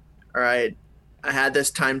 all right, I had this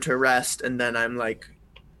time to rest and then I'm like,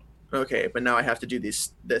 okay, but now I have to do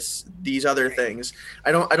these other things.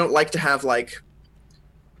 I don't like to have like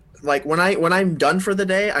when I'm done for the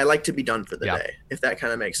day, I like to be done for the day, if that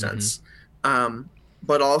kind of makes sense.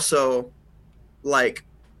 But also like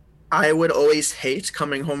I would always hate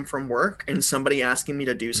coming home from work and somebody asking me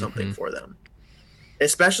to do something for them.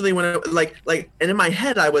 Especially when it like and in my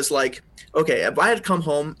head I was like, okay, if I had come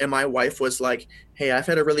home and my wife was like, hey, I've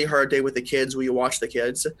had a really hard day with the kids, will you watch the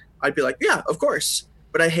kids? I'd be like, yeah, of course.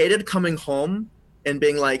 But I hated coming home and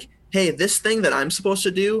being like, hey, this thing that I'm supposed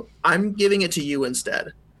to do, I'm giving it to you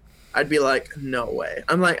instead. I'd be like, no way.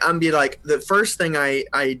 I'm be like, the first thing I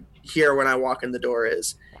hear when I walk in the door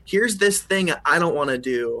is, here's this thing I don't want to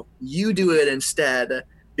do. You do it instead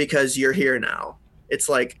because you're here now. It's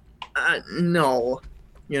like, no,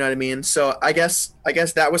 you know what I mean? So I guess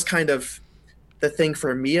that was kind of the thing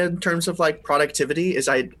for me in terms of like productivity is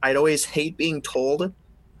I'd always hate being told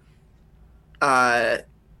that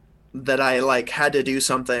I like had to do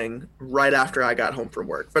something right after I got home from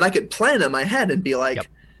work, but I could plan in my head and be like,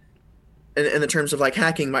 in the terms of like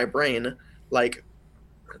hacking my brain, like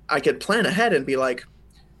I could plan ahead and be like,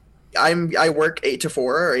 I work 8 to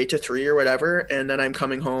 4 or 8 to 3 or whatever, and then I'm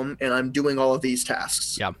coming home and I'm doing all of these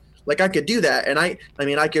tasks. Yeah. Like I could do that, and I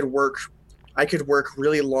mean I could work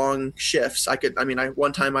really long shifts.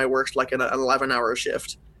 One time I worked like an 11-hour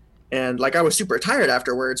shift, and like I was super tired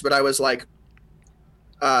afterwards, but I was like,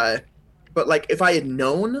 but like if I had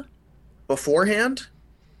known beforehand,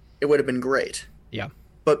 it would have been great. Yeah.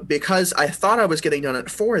 But because I thought I was getting done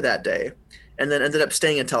at 4 that day, and then ended up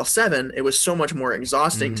staying until 7, it was so much more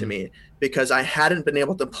exhausting to me because I hadn't been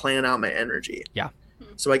able to plan out my energy. Yeah.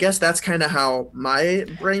 So I guess that's kind of how my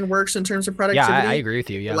brain works in terms of productivity. Yeah, I agree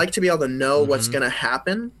with you. Yeah. I like to be able to know what's going to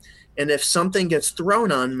happen. And if something gets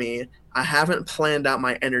thrown on me, I haven't planned out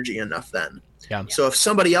my energy enough then. Yeah. So if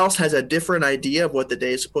somebody else has a different idea of what the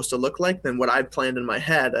day is supposed to look like than what I've planned in my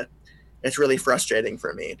head, it's really frustrating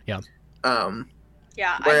for me. Yeah.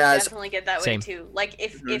 Yeah, whereas, I definitely get that same. way too. Like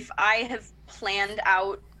if I have planned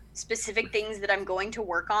out specific things that I'm going to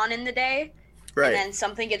work on in the day, Right. and then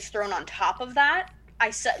something gets thrown on top of that, I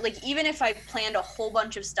set like even if I planned a whole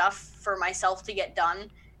bunch of stuff for myself to get done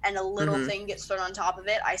and a little Mhm. thing gets thrown on top of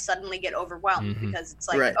it, I suddenly get overwhelmed Mhm. because it's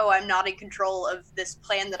like, Right. oh, I'm not in control of this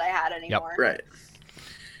plan that I had anymore. Right.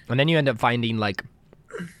 And then you end up finding like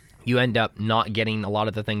you end up not getting a lot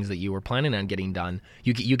of the things that you were planning on getting done.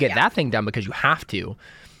 You get Yeah. that thing done because you have to,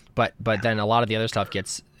 but then a lot of the other stuff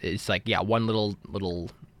gets, it's like, yeah, one little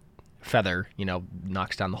feather, you know,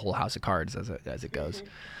 knocks down the whole house of cards as it goes.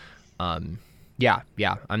 Yeah,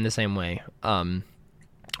 I'm the same way. One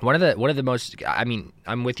of the most, I mean,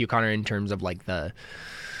 I'm with you, Connor, in terms of like the,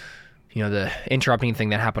 you know, the interrupting thing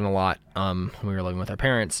that happened a lot when we were living with our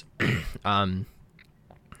parents.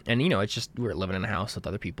 And you know, it's just we're living in a house with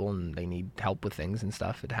other people and they need help with things and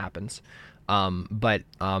stuff. It happens. But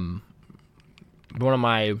one of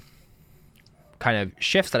my kind of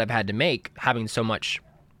shifts that I've had to make, having so much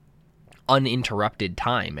uninterrupted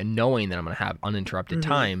time and knowing that I'm going to have uninterrupted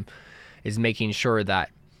time, is making sure that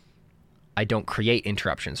I don't create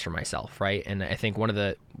interruptions for myself, right? And I think one of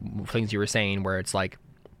the things you were saying where it's like,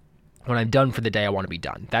 when I'm done for the day, I want to be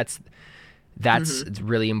done. That's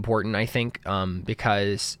really important, I think,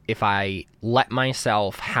 because if I let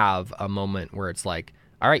myself have a moment where it's like,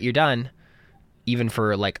 all right, you're done, even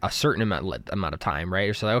for like a certain amount of time,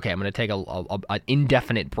 right? So like, okay, I'm going to take an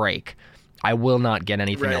indefinite break. I will not get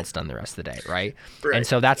anything else done the rest of the day, right? And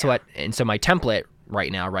so that's and so my template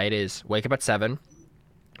right now, right, is wake up at 7,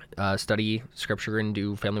 study scripture and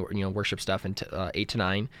do family, you know, worship stuff until 8 to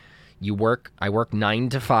 9. I work 9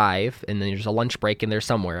 to 5, and then there's a lunch break in there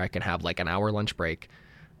somewhere. I can have like an hour lunch break,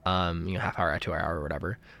 you know, half hour to an hour or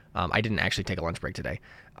whatever. I didn't actually take a lunch break today.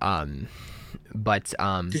 But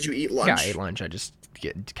Did you eat lunch? Yeah, I ate lunch. I just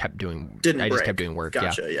kept doing. Just kept doing work.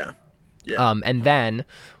 Gotcha. Yeah. And then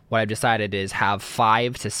what I've decided is have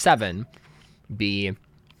 5 to 7 be,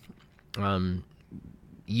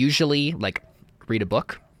 usually like read a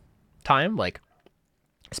book time, like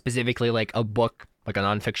specifically like a book, like a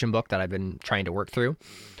nonfiction book that I've been trying to work through.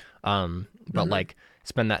 But like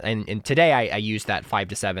spend that, and today I use that 5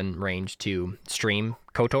 to 7 range to stream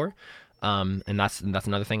KOTOR. And that's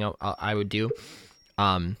another thing I would do.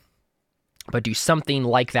 But do something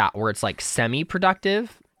like that where it's like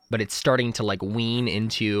semi-productive, but it's starting to like wean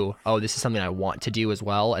into, oh, this is something I want to do as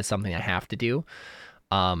well as something I have to do.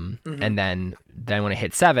 And then when I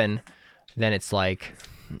hit 7, then it's like,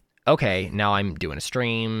 okay, now I'm doing a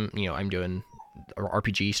stream, you know, I'm doing an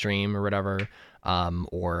RPG stream or whatever.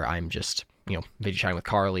 Or I'm just, you know, video chatting with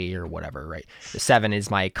Carly or whatever, right? The 7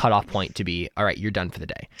 is my cutoff point to be, all right, you're done for the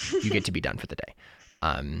day. You get to be done for the day.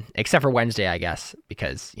 Except for Wednesday, I guess,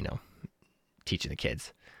 because, you know, teaching the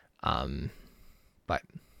kids. But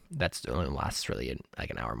that's only lasts really like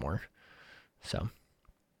an hour more. So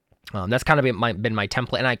that's kind of been my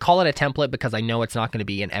template. And I call it a template because I know it's not going to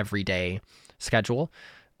be an everyday schedule.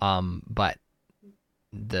 But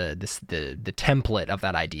the template of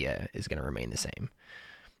that idea is going to remain the same.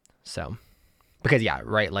 So, because yeah,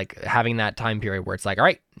 right, like having that time period where it's like, all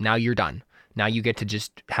right, now you're done. Now you get to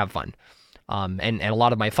just have fun. And a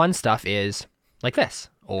lot of my fun stuff is like this,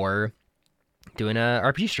 or doing a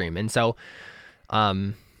RPG stream. And so,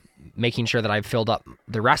 making sure that I've filled up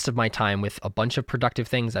the rest of my time with a bunch of productive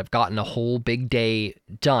things. I've gotten a whole big day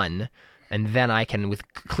done, and then I can,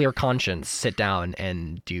 with clear conscience, sit down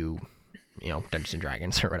and do, you know, Dungeons and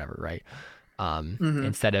Dragons or whatever, right?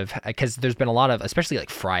 Instead of, because there's been a lot of, especially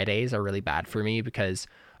like Fridays are really bad for me because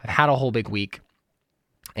I've had a whole big week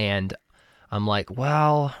and I'm like,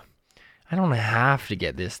 well, I don't have to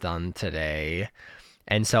get this done today.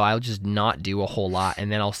 And so I'll just not do a whole lot.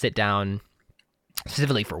 And then I'll sit down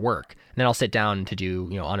specifically for work. And then I'll sit down to do,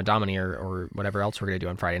 you know, Anno Domini or whatever else we're going to do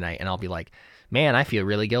on Friday night. And I'll be like, man, I feel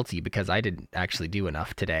really guilty because I didn't actually do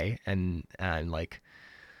enough today. And like,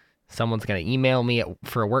 someone's going to email me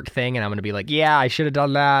for a work thing and I'm going to be like, yeah, I should have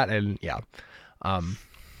done that. And yeah.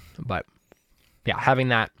 But yeah, having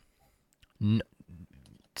that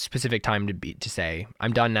specific time to say,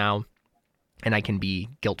 I'm done now, and I can be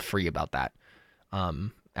guilt-free about that.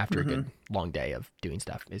 After a good long day of doing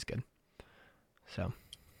stuff is good. So.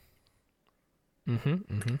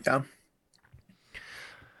 Yeah.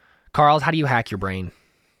 Carl, how do you hack your brain?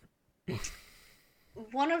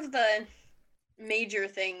 One of the major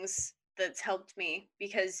things that's helped me,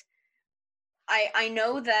 because I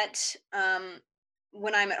know that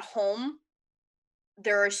when I'm at home,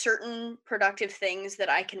 there are certain productive things that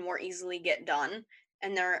I can more easily get done,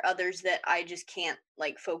 and there are others that I just can't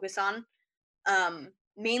like focus on.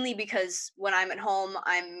 mainly because when I'm at home,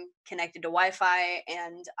 I'm connected to Wi-Fi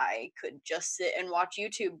and I could just sit and watch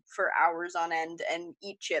YouTube for hours on end and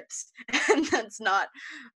eat chips. And that's not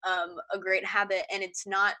a great habit, and it's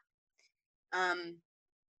not um,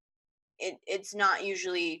 it's not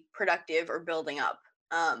usually productive or building up.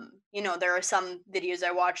 There are some videos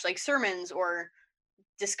I watch, like sermons or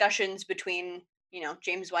discussions between,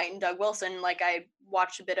 James White and Doug Wilson, like I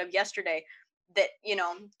watched a bit of yesterday, that,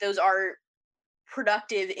 those are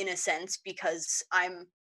productive in a sense because I'm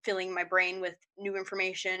filling my brain with new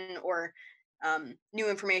information, or new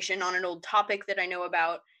information on an old topic that I know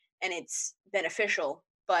about, and it's beneficial.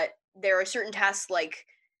 But there are certain tasks like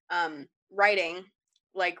writing,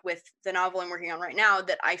 like with the novel I'm working on right now,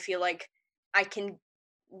 that I feel like I can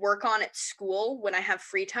work on at school when I have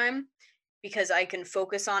free time, because I can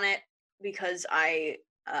focus on it, because I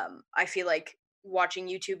feel like watching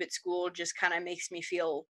YouTube at school just kind of makes me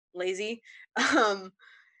feel lazy. um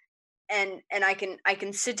and I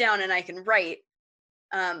can sit down and I can write,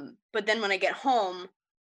 but then when I get home,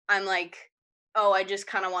 I'm like, oh, I just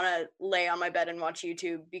kind of want to lay on my bed and watch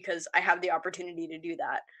YouTube because I have the opportunity to do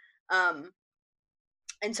that. Um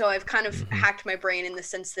and so I've kind of Mm-hmm. hacked my brain in the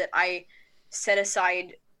sense that I set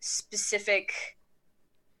aside specific,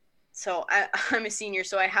 I'm a senior,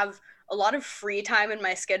 so I have a lot of free time in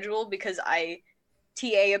my schedule because I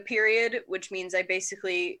TA a period, which means I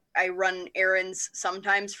run errands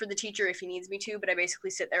sometimes for the teacher if he needs me to, but I basically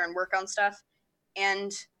sit there and work on stuff.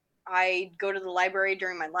 And I go to the library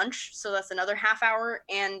during my lunch, so that's another half hour,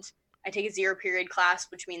 and I take a 0 period class,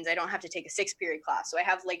 which means I don't have to take a 6 period class. So I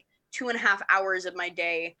have like 2.5 hours of my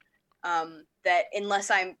day, that, unless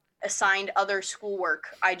I'm assigned other schoolwork,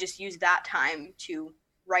 I just use that time to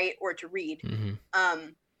write or to read. Mm-hmm.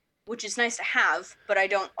 Which is nice to have, but I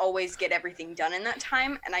don't always get everything done in that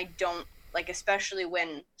time, and I don't like, especially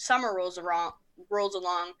when summer rolls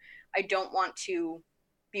along, I don't want to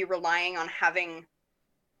be relying on having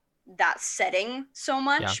that setting so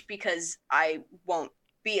much, Yeah. because I won't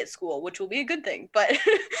be at school, which will be a good thing. But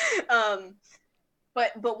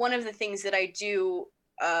but one of the things that I do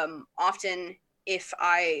often, if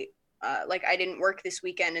I like, I didn't work this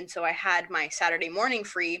weekend and so I had my Saturday morning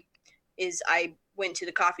free, is I went to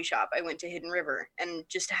the coffee shop. I went to Hidden River, and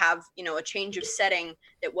just to have, a change of setting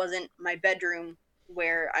that wasn't my bedroom,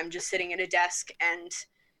 where I'm just sitting at a desk and,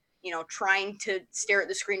 trying to stare at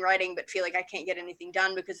the screen writing, but feel like I can't get anything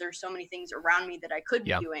done because there's so many things around me that I could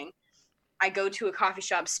be doing. I go to a coffee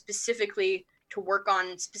shop specifically to work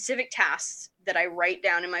on specific tasks that I write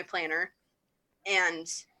down in my planner, and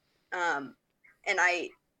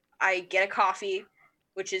I get a coffee,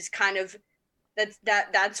 which is kind of,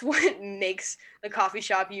 that's what makes the coffee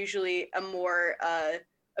shop usually a more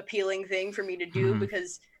appealing thing for me to do, Mhm.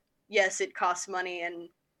 because yes, it costs money, and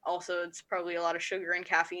also it's probably a lot of sugar and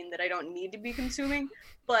caffeine that I don't need to be consuming,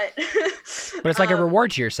 but But it's like a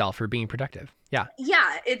reward to yourself for being productive. Yeah.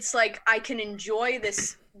 yeah, it's like I can enjoy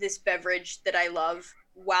this beverage that I love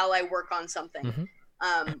while I work on something.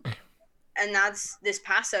 Mhm. And that's, this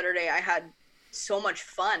past Saturday I had so much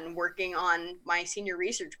fun working on my senior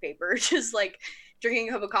research paper, just like drinking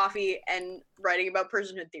a cup of coffee and writing about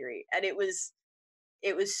personhood theory. And it was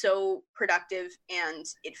so productive, and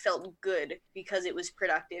it felt good because it was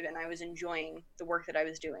productive and I was enjoying the work that I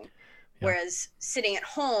was doing. Yeah. Whereas sitting at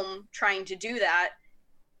home trying to do that,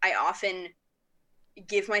 I often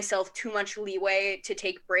give myself too much leeway to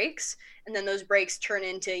take breaks, and then those breaks turn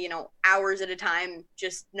into, hours at a time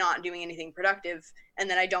just not doing anything productive, and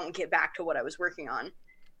then I don't get back to what I was working on.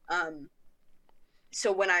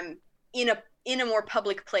 So when I'm in a more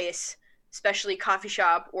public place, especially coffee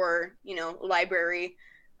shop or, library,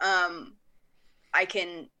 I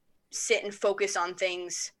can sit and focus on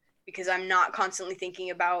things because I'm not constantly thinking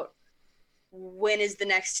about when is the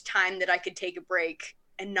next time that I could take a break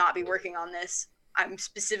and not be working on this. I'm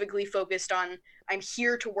specifically focused on, I'm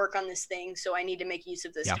here to work on this thing, so I need to make use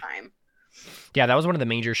of this time. Yeah, that was one of the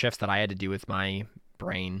major shifts that I had to do with my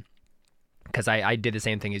brain, because I did the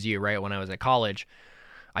same thing as you, right? When I was at college,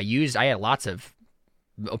 I had lots of,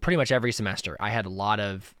 pretty much every semester, I had a lot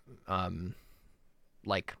of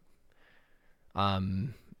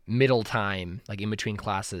middle time, like in between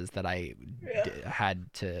classes, that I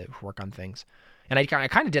had to work on things. And I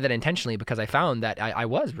kind of did that intentionally because I found that I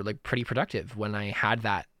was really pretty productive when I had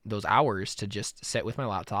those hours to just sit with my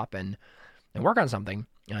laptop and work on something,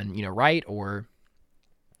 and write or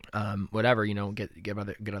whatever, get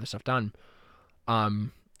other stuff done.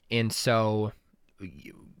 And so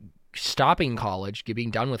stopping college,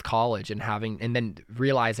 being done with college, and then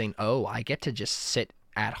realizing, oh, I get to just sit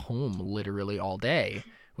at home literally all day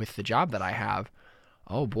with the job that I have.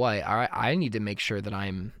 Oh boy, all right, I need to make sure that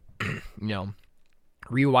I'm, you know,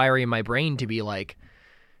 rewiring my brain to be like,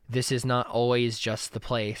 this is not always just the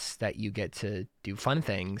place that you get to do fun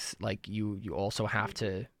things. Like you also have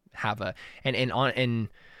to have a and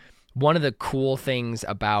one of the cool things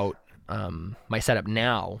about my setup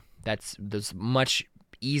now that's much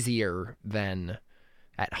easier than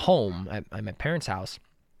at home at my parents' house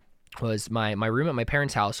was my room at my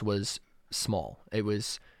parents' house was small. It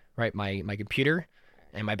was right my computer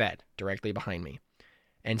and my bed directly behind me.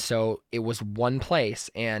 And so it was one place,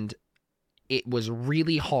 and it was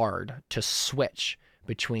really hard to switch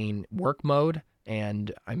between work mode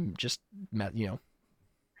and I'm just,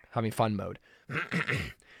 having fun mode.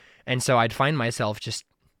 And so I'd find myself just,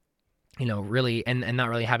 really, and not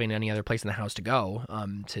really having any other place in the house to go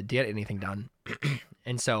to get anything done.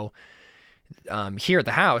 And so here at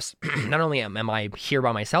the house, not only am I here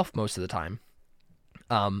by myself most of the time,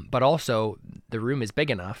 but also the room is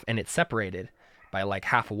big enough and it's separated by like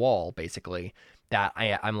half a wall, basically, that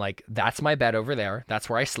I'm like, that's my bed over there. That's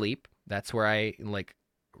where I sleep. That's where I like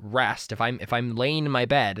rest. If I'm laying in my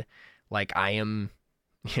bed, like I am,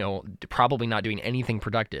 probably not doing anything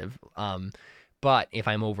productive. But if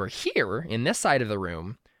I'm over here in this side of the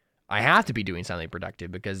room, I have to be doing something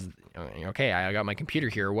productive because, okay, I got my computer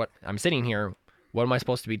here. What I'm sitting here, what am I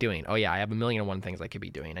supposed to be doing? Oh yeah, I have a million and one things I could be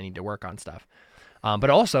doing. I need to work on stuff. But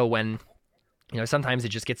also when, sometimes it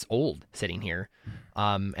just gets old sitting here.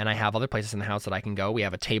 And I have other places in the house that I can go. We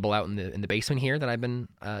have a table out in the basement here that I've been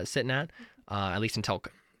sitting at least until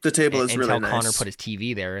the table is really nice. Connor put his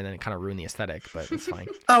TV there, and then it kind of ruined the aesthetic, but it's fine.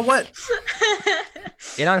 Oh, what?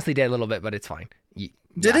 It honestly did a little bit, but it's fine.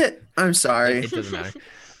 Did it? I'm sorry. It doesn't matter.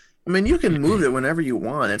 I mean, you can move it whenever you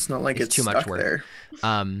want. It's not like it's too much stuck work there.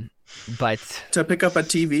 But to pick up a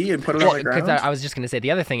TV and put it on the ground. I was just gonna say the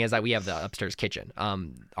other thing is that we have the upstairs kitchen.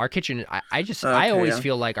 Our kitchen, I always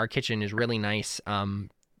feel like our kitchen is really nice.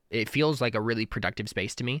 It feels like a really productive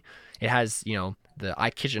space to me. It has, the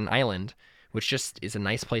kitchen island, which just is a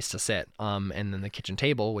nice place to sit. And then the kitchen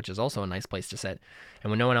table, which is also a nice place to sit. And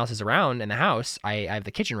when no one else is around in the house, I have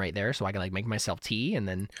the kitchen right there, so I can like make myself tea and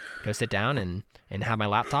then go sit down and have my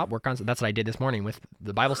laptop work on. So that's what I did this morning with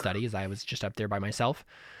the Bible study. Is I was just up there by myself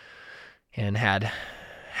and had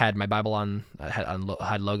my Bible on,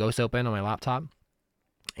 had Logos open on my laptop,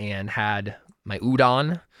 and had my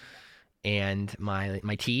udon and my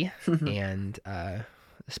tea, and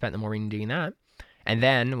spent the morning doing that. And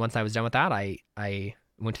then once I was done with that, I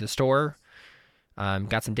went to the store,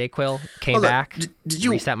 got some Dayquil, came back, did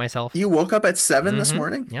you reset myself. You woke up at 7 this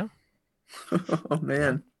morning? Yeah. Oh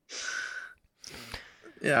man.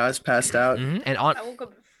 Yeah, I was passed out. And I woke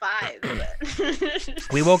up at 5.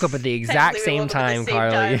 But we woke up at the exact same time,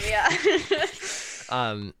 Carly. Yeah.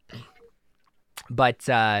 But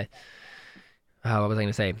what was I going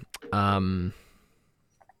to say?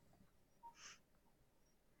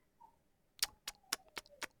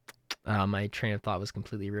 My train of thought was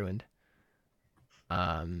completely ruined.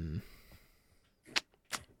 I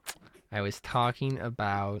was talking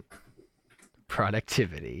about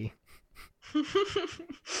productivity.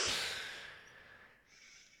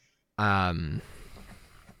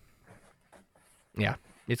 Yeah,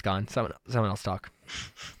 it's gone. Someone else talk.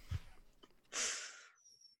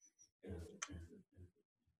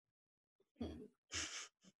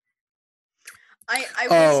 I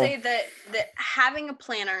will say that having a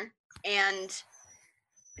planner and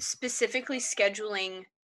specifically scheduling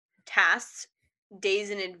tasks days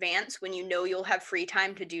in advance when you'll have free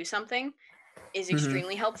time to do something is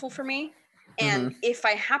extremely helpful for me. And if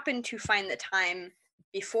I happen to find the time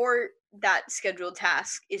before that scheduled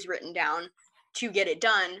task is written down to get it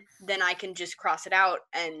done, then I can just cross it out.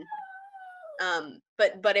 And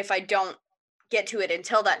but if I don't get to it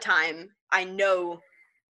until that time, I know,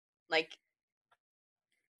 like,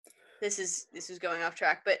 this is going off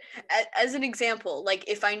track, but as an example, like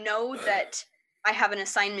if I know that I have an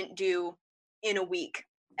assignment due in a week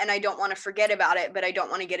and I don't want to forget about it, but I don't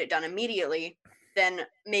want to get it done immediately, then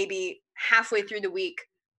maybe halfway through the week,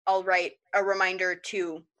 I'll write a reminder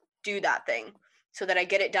to do that thing so that I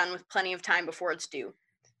get it done with plenty of time before it's due.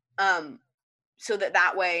 So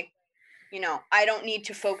that way, I don't need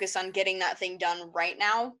to focus on getting that thing done right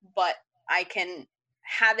now, but I can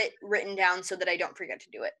have it written down so that I don't forget to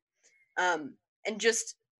do it. And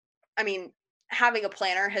just, having a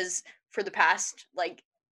planner has, for the past, like,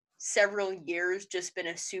 several years, just been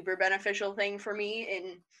a super beneficial thing for me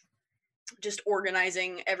in just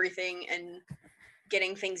organizing everything and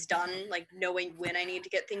getting things done, like knowing when I need to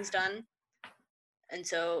get things done. And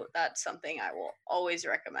so that's something I will always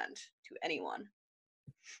recommend to anyone.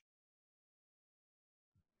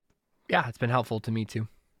 Yeah, it's been helpful to me too.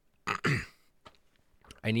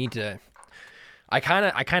 I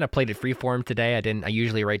kind of played it freeform today. I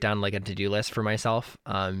usually write down like a to-do list for myself.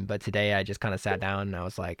 But today I just kind of sat down and I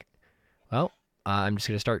was like, well, I'm just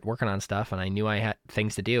going to start working on stuff. And I knew I had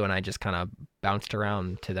things to do and I just kind of bounced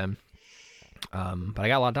around to them. But I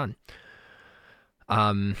got a lot done.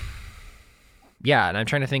 Yeah. And I'm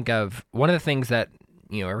trying to think of one of the things that,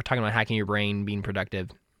 we're talking about hacking your brain, being productive.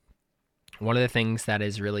 One of the things that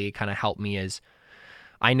has really kind of helped me is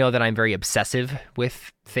I know that I'm very obsessive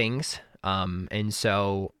with things. And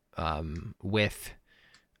so, with,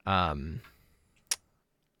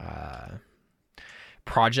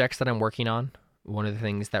 projects that I'm working on, one of the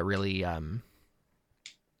things that really,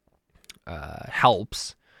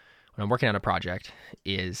 helps when I'm working on a project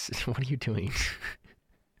is, what are you doing?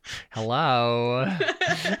 Hello.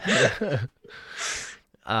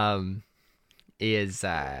 Is,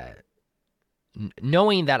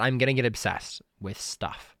 knowing that I'm going to get obsessed with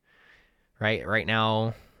stuff, right? Right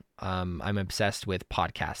now, I'm obsessed with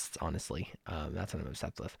podcasts, honestly. That's what I'm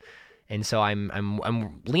obsessed with. And so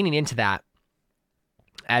I'm leaning into that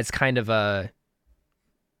as kind of I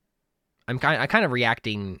kind of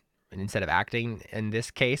reacting instead of acting in this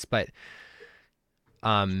case, but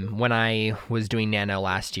when I was doing Nano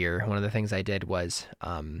last year, one of the things I did was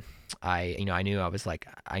I knew I was like,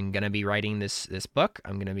 I'm going to be writing this book.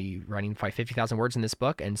 I'm going to be writing 50,000 words in this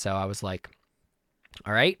book. And so I was like,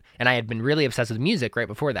 all right. And I had been really obsessed with music right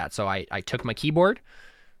before that. So I took my keyboard,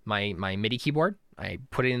 my MIDI keyboard, I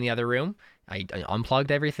put it in the other room. I unplugged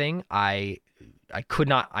everything. I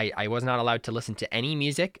was not allowed to listen to any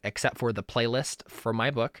music except for the playlist for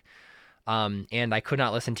my book. And I could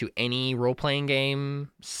not listen to any role-playing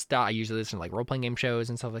game stuff. I usually listen to like role-playing game shows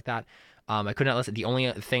and stuff like that. I could not listen. The only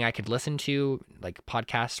thing I could listen to, like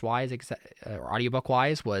podcast-wise or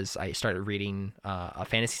audiobook-wise, was I started reading a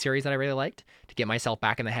fantasy series that I really liked to get myself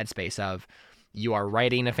back in the headspace of you are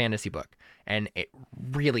writing a fantasy book. And it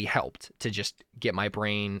really helped to just get my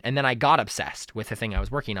brain. And then I got obsessed with the thing I was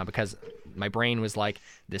working on because my brain was like,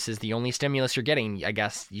 this is the only stimulus you're getting. I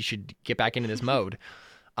guess you should get back into this mode.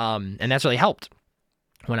 And that's really helped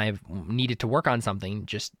when I've needed to work on something,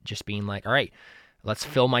 just being like, all right, let's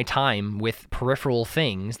fill my time with peripheral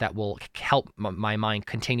things that will help my mind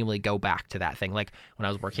continually go back to that thing. Like when I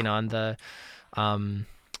was working on the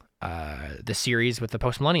series with the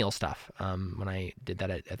post-millennial stuff, when I did that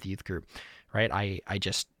at the youth group, right? I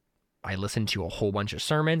listened to a whole bunch of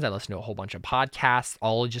sermons. I listened to a whole bunch of podcasts,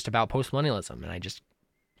 all just about post-millennialism. And I just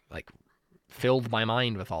like filled my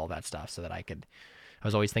mind with all that stuff so that I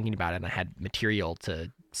was always thinking about it, and I had material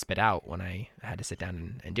to spit out when I had to sit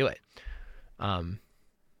down and do it. Yeah.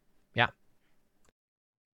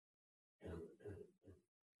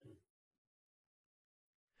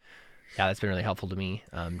 Yeah, that's been really helpful to me.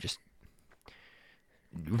 Just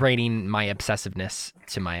rating my obsessiveness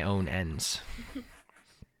to my own ends.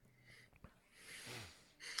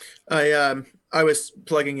 I was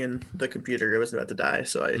plugging in the computer. It was about to die,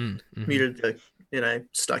 so I muted and I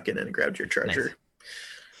stuck it and grabbed your charger. Nice.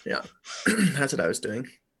 Yeah, that's what I was doing.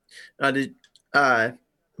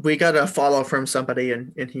 We got a follow from somebody,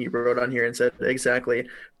 and he wrote on here and said, exactly,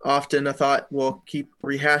 often a thought will keep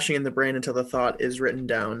rehashing in the brain until the thought is written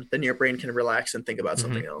down. Then your brain can relax and think about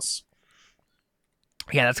something else.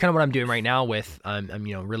 Yeah, that's kind of what I'm doing right now with, I'm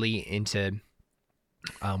really into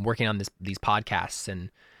working on these podcasts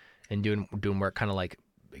and doing work kind of like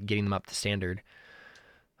getting them up to standard.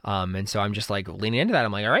 And so I'm just like leaning into that.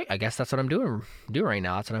 I'm like, all right, I guess that's what I'm doing right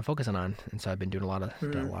now. That's what I'm focusing on. And so I've been doing a lot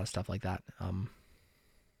of stuff like that.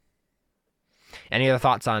 Any other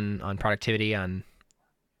thoughts on productivity, on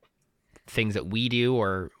things that we do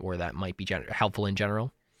or that might be helpful in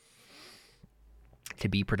general to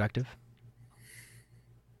be productive?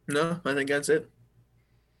 No, I think that's it.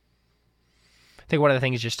 I think one of the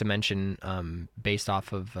things just to mention, based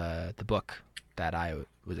off of the book that I've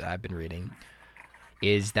been reading,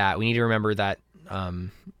 is that we need to remember that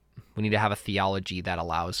we need to have a theology that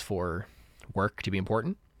allows for work to be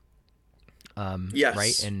important. Yes.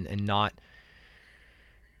 Right? And not...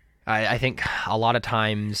 I think a lot of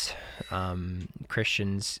times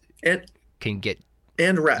Christians can get...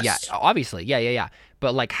 And rest. Yeah, obviously. Yeah.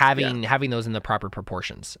 But like having those in the proper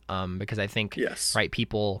proportions. Because I think, right,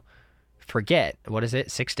 people forget, what is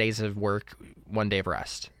it? 6 days of work, 1 day of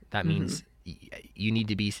rest. That means you need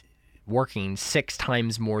to be working 6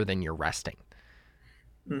 times more than you're resting.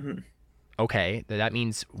 Okay, that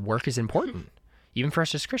means work is important. Even for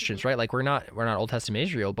us as Christians, right? Like we're not Old Testament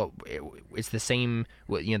Israel, but it's the same.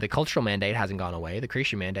 The cultural mandate hasn't gone away. The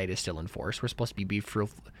creation mandate is still in force. We're supposed to be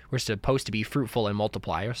fruitful. We're supposed to be fruitful and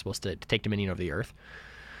multiply. We're supposed to take dominion over the earth.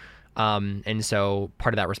 And so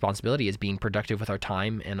part of that responsibility is being productive with our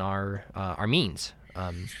time and our means,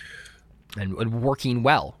 and working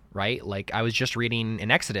well, right? Like I was just reading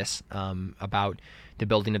in Exodus about the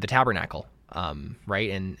building of the tabernacle, right?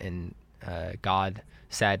 And God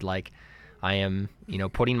said, like, I am,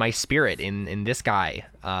 putting my spirit in this guy.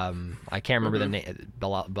 I can't remember the name,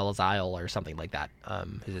 Belazile or something like that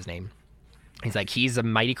is his name. He's like, he's a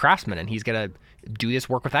mighty craftsman, and he's going to do this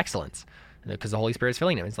work with excellence because the Holy Spirit is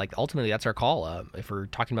filling him. It's like, ultimately, that's our call. If we're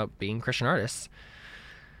talking about being Christian artists,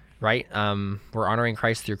 right? We're honoring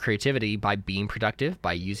Christ through creativity by being productive,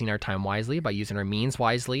 by using our time wisely, by using our means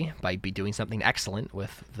wisely, by doing something excellent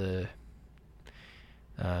with the,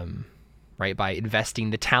 right? By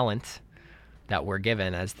investing the talent that we're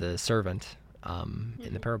given as the servant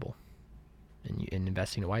in the parable, and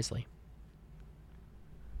investing it wisely.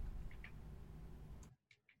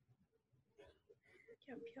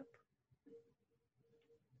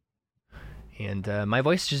 And my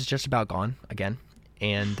voice is just about gone again.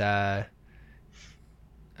 And I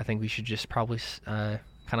think we should just probably kind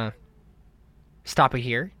of stop it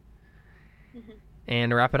here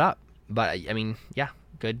and wrap it up. But, I mean, yeah,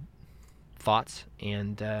 good thoughts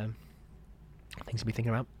and things to be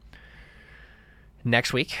thinking about.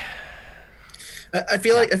 Next week. I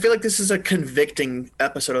feel like this is a convicting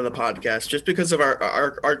episode of the podcast, just because of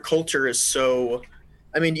our culture is so.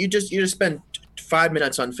 I mean, you just spend 5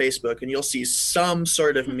 minutes on Facebook and you'll see some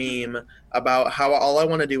sort of meme about how all I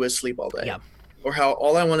want to do is sleep all day, or how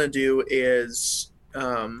all I want to do is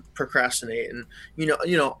procrastinate, and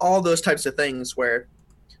all those types of things where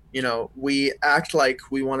we act like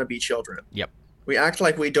we want to be children. We act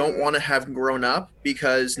like we don't want to have grown up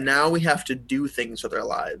because now we have to do things with our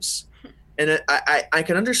lives. And I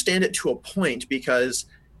can understand it to a point, because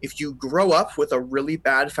if you grow up with a really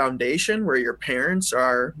bad foundation where your parents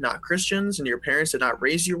are not Christians and your parents did not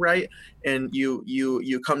raise you right, and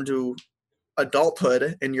you come to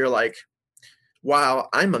adulthood and you're like, wow,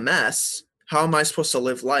 I'm a mess. How am I supposed to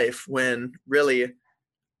live life when really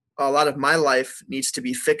a lot of my life needs to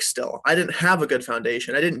be fixed still? I didn't have a good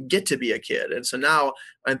foundation. I didn't get to be a kid. And so now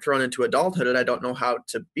I'm thrown into adulthood and I don't know how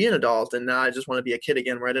to be an adult. And now I just want to be a kid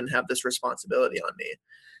again, where I didn't have this responsibility on me.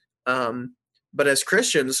 But as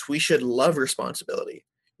Christians, we should love responsibility.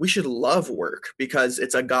 We should love work, because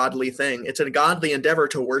it's a godly thing. It's a godly endeavor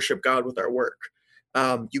to worship God with our work.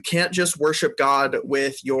 You can't just worship God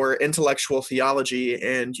with your intellectual theology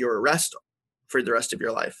and your rest for the rest of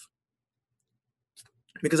your life.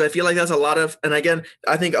 Because I feel like that's a lot of, and again,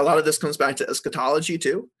 I think a lot of this comes back to eschatology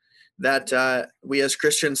too, that we as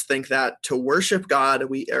Christians think that to worship God,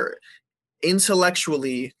 we are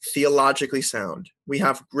intellectually, theologically sound. We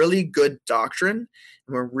have really good doctrine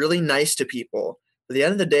and we're really nice to people. At the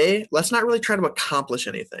end of the day, let's not really try to accomplish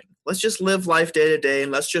anything. Let's just live life day to day,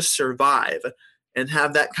 and let's just survive and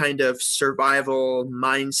have that kind of survival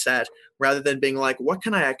mindset, rather than being like, what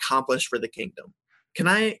can I accomplish for the kingdom? Can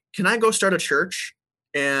I go start a church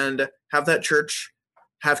and have that church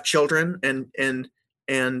have children and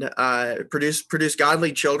produce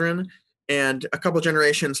godly children, and a couple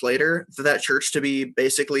generations later for that church to be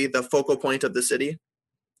basically the focal point of the city?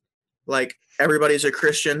 Like, everybody's a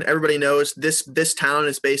Christian, everybody knows this town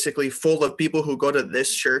is basically full of people who go to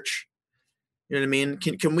this church. You know what I mean?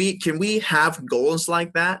 Can we have goals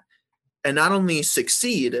like that, and not only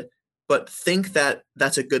succeed, but think that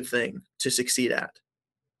that's a good thing to succeed at?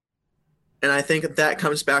 And I think that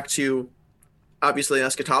comes back to, obviously,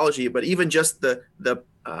 eschatology, but even just an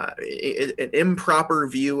improper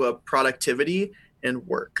view of productivity and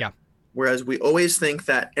work. Yeah. Whereas we always think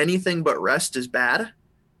that anything but rest is bad,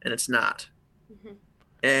 and it's not. Mm-hmm.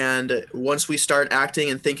 And once we start acting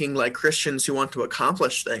and thinking like Christians who want to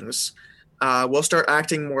accomplish things, we'll start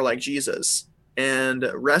acting more like Jesus. And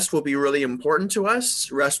rest will be really important to us.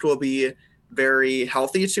 Rest will be very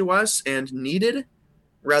healthy to us and needed,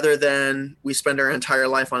 rather than we spend our entire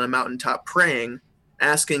life on a mountaintop praying,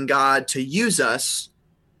 asking God to use us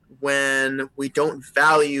when we don't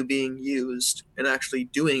value being used and actually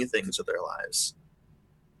doing things with our lives.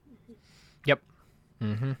 Yep.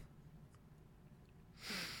 Mm-hmm.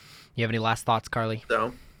 You have any last thoughts, Carly?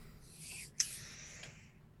 So,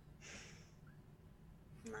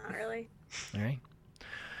 not really. All right.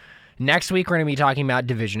 Next week, we're going to be talking about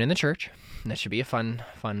division in the church. That should be a fun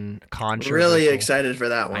controversial. Really excited for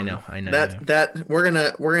that one. I know. That we're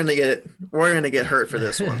gonna get hurt for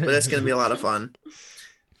this one, but it's gonna be a lot of fun.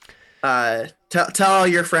 Tell all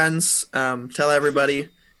your friends, tell everybody,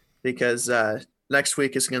 because next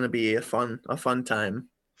week is gonna be a fun time.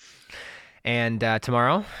 And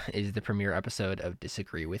tomorrow is the premiere episode of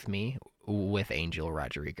Disagree with Me with Angel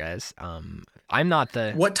Rodriguez. I'm not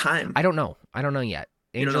the. What time? I don't know. I don't know yet.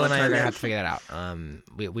 You don't Angel know and what I are time gonna yet? have to figure that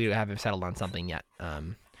out. We haven't settled on something yet.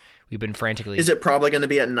 We've been frantically. Is it probably going to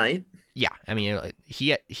be at night? Yeah, I mean,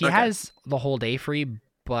 he Okay. has the whole day free,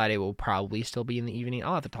 but it will probably still be in the evening.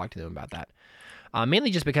 I'll have to talk to them about that.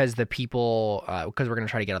 Mainly just because the people, because we're gonna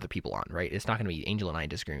try to get other people on, right? It's not gonna be Angel and I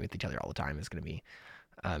disagreeing with each other all the time. It's gonna be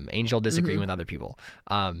Angel disagreeing with other people.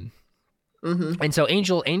 And so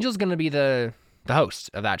Angel's gonna be the host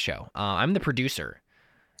of that show. I'm the producer,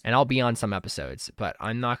 and I'll be on some episodes, but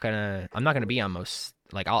I'm not gonna be on most.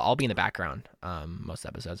 Like I'll be in the background most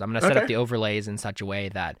episodes. I'm gonna set up Okay. the overlays in such a way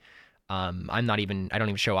that I don't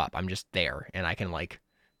even show up. I'm just there, and I can like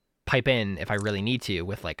pipe in if I really need to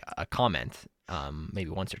with like a comment, maybe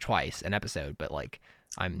once or twice an episode. But like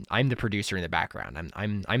I'm the producer in the background.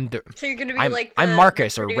 I'm the So you're gonna be I'm like I'm the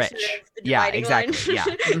Marcus or producer Rich. of the Yeah, dividing line.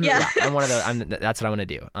 exactly. Yeah. Yeah. I'm one of the. That's what I want to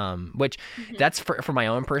do. Which that's for my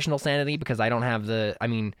own personal sanity because I don't have the. I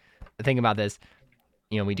mean, think about this.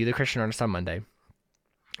 You know, we do the Christian Artist on Monday.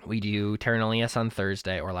 We do Terra Nullius on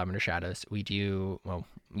Thursday or Lavender Shadows. We do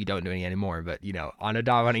we don't do any anymore, but you know, on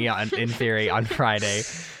in theory on Friday.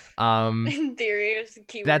 In theory, it's a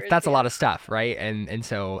keyword. That's a lot of stuff, right? And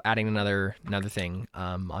so adding another thing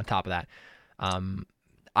on top of that,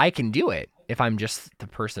 I can do it if I'm just the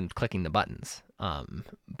person clicking the buttons.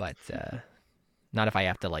 But not if I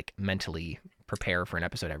have to like mentally prepare for an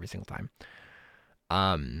episode every single time.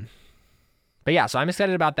 But yeah, so I'm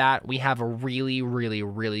excited about that. We have a really, really,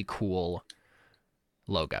 really cool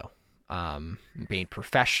logo, made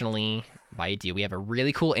professionally by Idea. We have a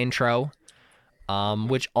really cool intro,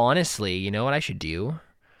 which honestly, you know what I should do?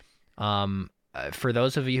 For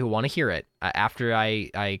those of you who want to hear it, after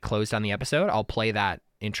I close down the episode, I'll play that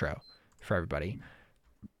intro for everybody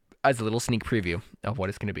as a little sneak preview of what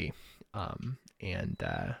it's going to be.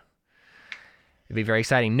 It'll be very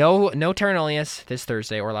exciting. No Terra Nullius this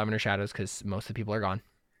Thursday or Lavender Shadows because most of the people are gone.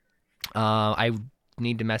 I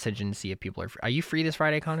need to message and see if people are free. Are you free this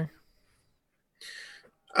Friday, Connor?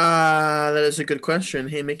 That is a good question.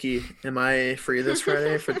 Hey, Mickey, am I free this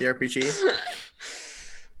Friday for the RPG?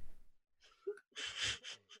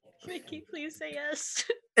 Mickey, please say yes.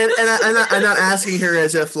 And I'm not asking her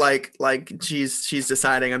as if like she's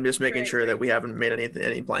deciding. I'm just making Right, sure that right. we haven't made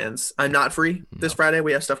any plans. I'm not free this Friday.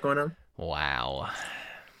 We have stuff going on. Wow.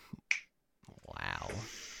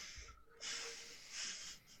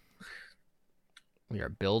 We are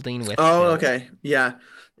building with. Oh, Phil. okay. Yeah.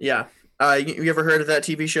 You ever heard of that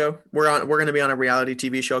TV show? We're going to be on a reality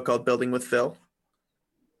TV show called Building with Phil.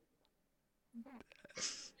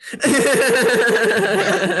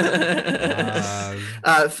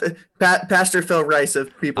 Pastor Phil Rice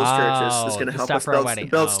of People's Church is going to the help stuff us for our wedding.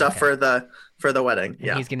 build Oh, stuff okay. for the wedding. And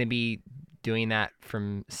Yeah. he's going to be doing that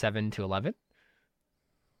from 7 to 11,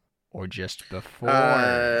 or just before.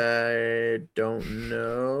 I don't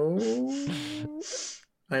know.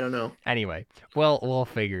 I don't know. Anyway, we'll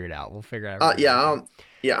figure it out. We'll figure it out.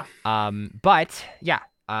 Yeah. But yeah,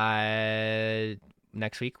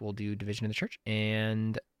 next week we'll do Division of the Church,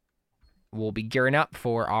 and we'll be gearing up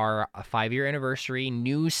for our 5-year anniversary,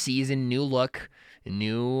 new season, new look,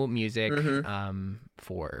 new music,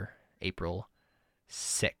 for April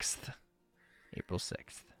 6th.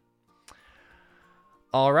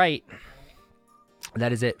 All right.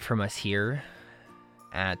 That is it from us here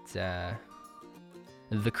at The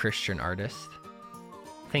Christian Artist.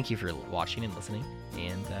 Thank you for watching and listening,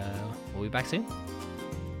 and we'll be back soon.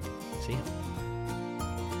 See ya.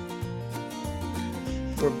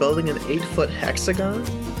 We're building an 8-foot hexagon.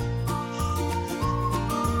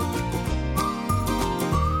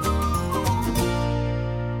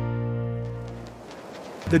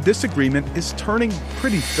 The disagreement is turning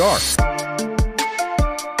pretty dark.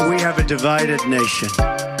 We have a divided nation.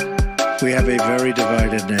 We have a very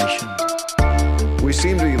divided nation. We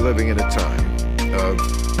seem to be living in a time of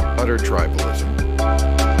utter tribalism.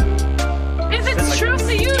 If it's true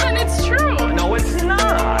to you, then it's true. No, it's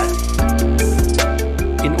not.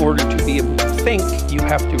 In order to be able to think, you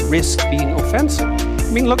have to risk being offensive.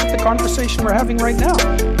 I mean, look at the conversation we're having right now.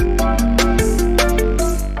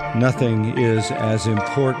 Nothing is as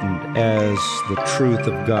important as the truth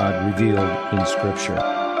of God revealed in Scripture.